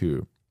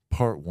 Haiku,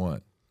 Part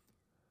 1.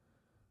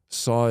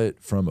 Saw it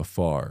from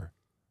afar,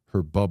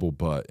 her bubble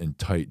butt in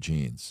tight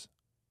jeans.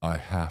 I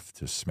have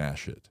to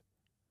smash it.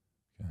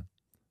 Okay.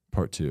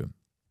 Part 2.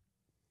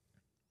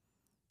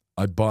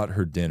 I bought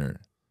her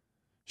dinner.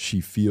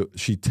 She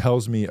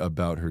tells me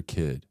about her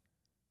kid,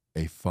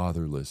 a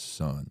fatherless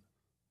son.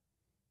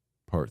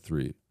 Part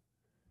 3.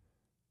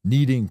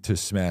 Needing to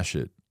smash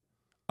it,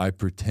 I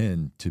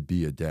pretend to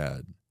be a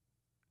dad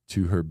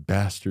to her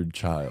bastard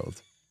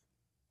child.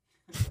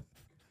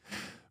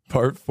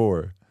 Part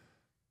 4.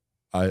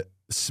 I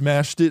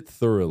smashed it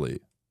thoroughly.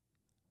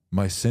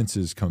 My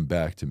senses come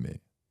back to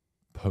me.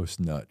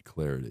 Post-nut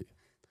clarity.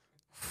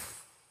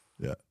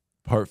 Yeah.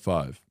 Part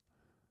 5.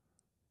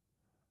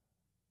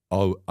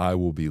 I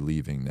will be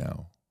leaving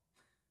now.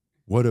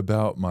 What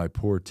about my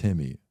poor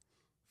Timmy?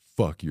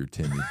 Fuck your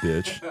Timmy,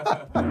 bitch.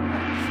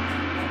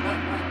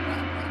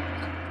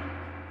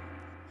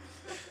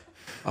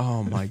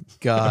 Oh my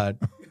God.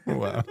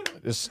 Wow.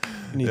 Just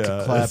need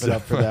to clap it's it a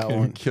up for that fucking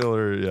one.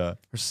 Killer, yeah.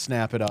 Or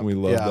snap it up. We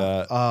love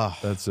that. Oh,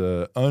 That's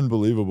an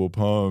unbelievable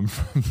poem.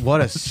 what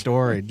a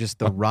story. Just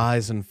the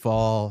rise and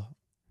fall.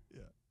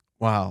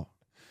 Wow.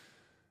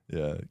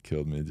 Yeah, it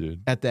killed me,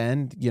 dude. At the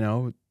end,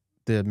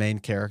 the main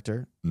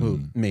character,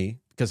 who, me,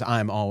 because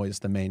I'm always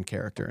the main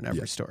character in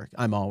every story.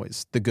 I'm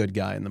always the good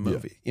guy in the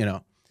movie, Yeah.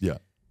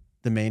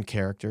 The main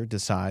character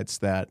decides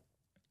that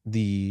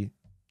the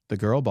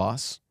girl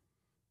boss,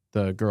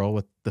 the girl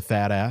with the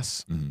fat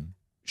ass,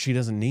 she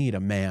doesn't need a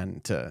man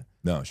to.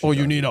 No, she You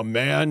doesn't. need a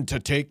man to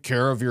take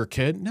care of your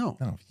kid? No.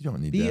 No, you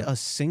don't need Be that. a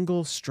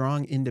single,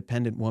 strong,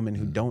 independent woman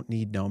who don't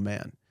need no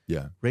man.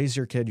 Yeah. Raise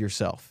your kid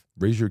yourself.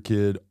 Raise your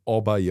kid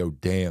all by your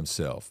damn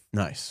self.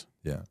 Nice.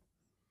 Yeah.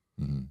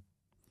 Mm-hmm.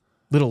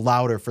 Little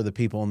louder for the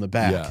people in the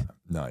back. Yeah.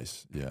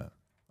 Nice. Yeah.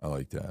 I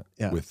like that.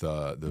 Yeah. With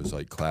those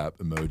like clap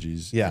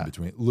emojis Yeah. in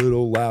between.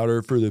 Little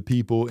louder for the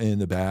people in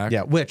the back.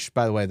 Yeah, which,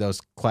 by the way,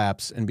 those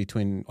claps in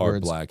between Are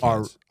words black are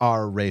hands.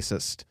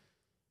 racist.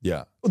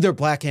 Yeah. They're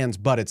black hands,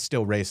 but it's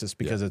still racist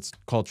because it's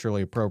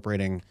culturally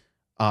appropriating.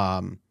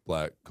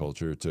 Black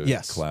culture to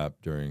Yes.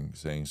 clap during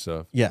saying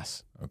stuff.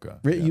 Yes. Okay.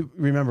 You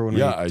remember when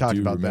Yeah, we I talked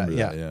do about remember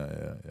that? that.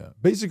 Yeah. Yeah.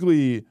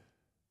 Basically,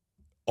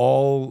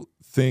 all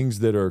things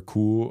that are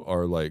cool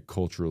are like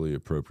culturally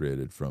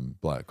appropriated from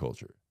black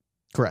culture.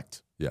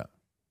 Correct. Yeah.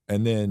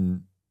 And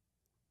then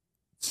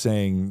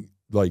saying,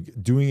 like,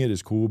 doing it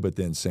is cool, but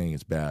then saying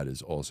it's bad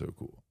is also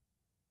cool.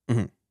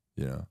 Mhm.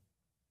 You know?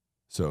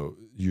 So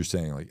you're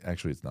saying, like,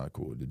 actually, it's not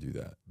cool to do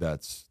that.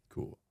 That's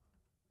cool.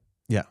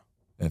 Yeah.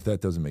 And if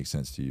that doesn't make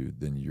sense to you,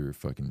 then you're a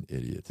fucking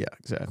idiot. Yeah,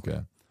 exactly.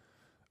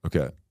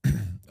 Okay.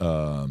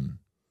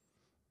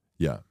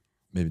 Yeah.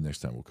 Maybe next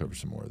time we'll cover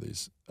some more of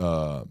these.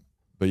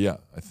 But yeah,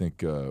 I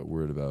think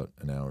we're at about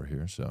an hour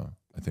here, so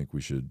I think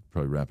we should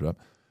probably wrap it up.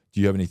 Do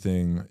you have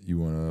anything you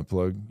want to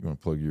plug? You want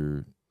to plug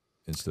your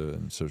Insta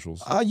and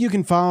socials? You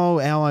can follow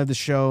Ally of the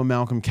Show,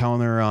 Malcolm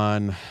Kellner,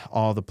 on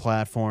all the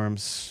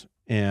platforms.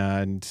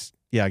 And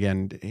yeah,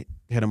 again,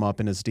 hit him up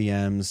in his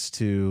DMs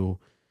to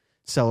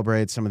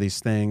celebrate some of these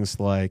things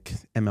like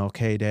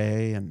MLK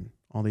Day and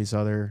all these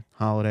other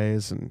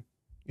holidays. And,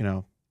 you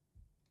know,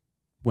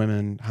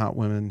 hot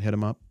women, hit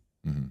him up.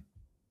 Mm-hmm.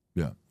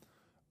 Yeah.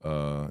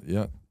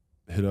 Yeah.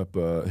 Hit up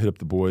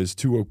the boys,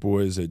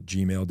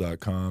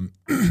 twokeboys@gmail.com.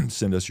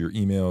 Send us your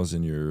emails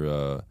and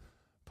your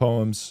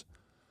poems.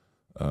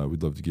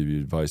 We'd love to give you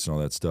advice and all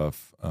that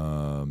stuff.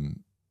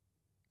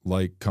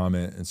 Like,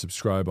 comment, and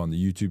subscribe on the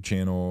YouTube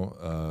channel.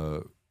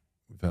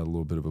 We've had a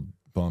little bit of a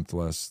bump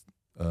last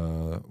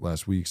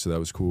week, so that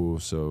was cool.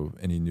 So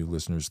any new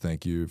listeners,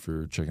 thank you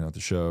for checking out the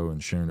show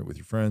and sharing it with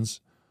your friends.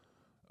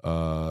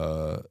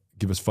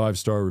 Give us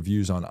 5-star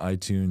reviews on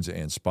iTunes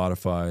and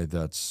Spotify.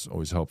 That's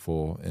always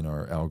helpful in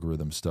our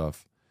algorithm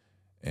stuff.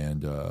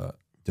 and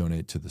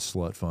donate to the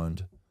Slut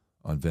Fund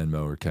on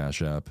Venmo or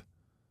Cash App.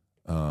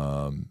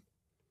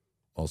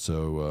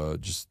 Also,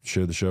 just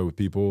share the show with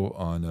people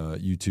on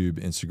YouTube,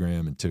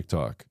 Instagram, and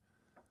TikTok.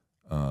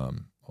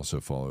 Also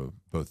follow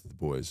both of the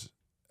boys,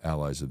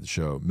 allies of the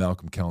show,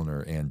 Malcolm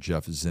Kellner and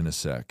Jeff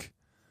Zinasek.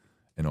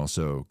 And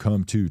also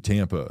come to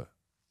Tampa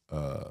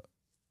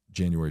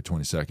January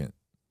 22nd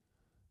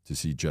to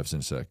see Jeff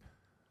Zinasek.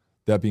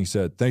 That being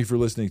said, thank you for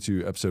listening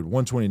to episode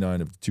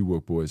 129 of the Two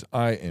Woke Boys.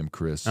 I am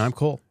Chris. I'm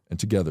Cole. And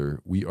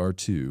together we are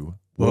two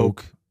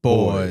Woke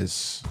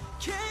Boys.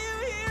 Can't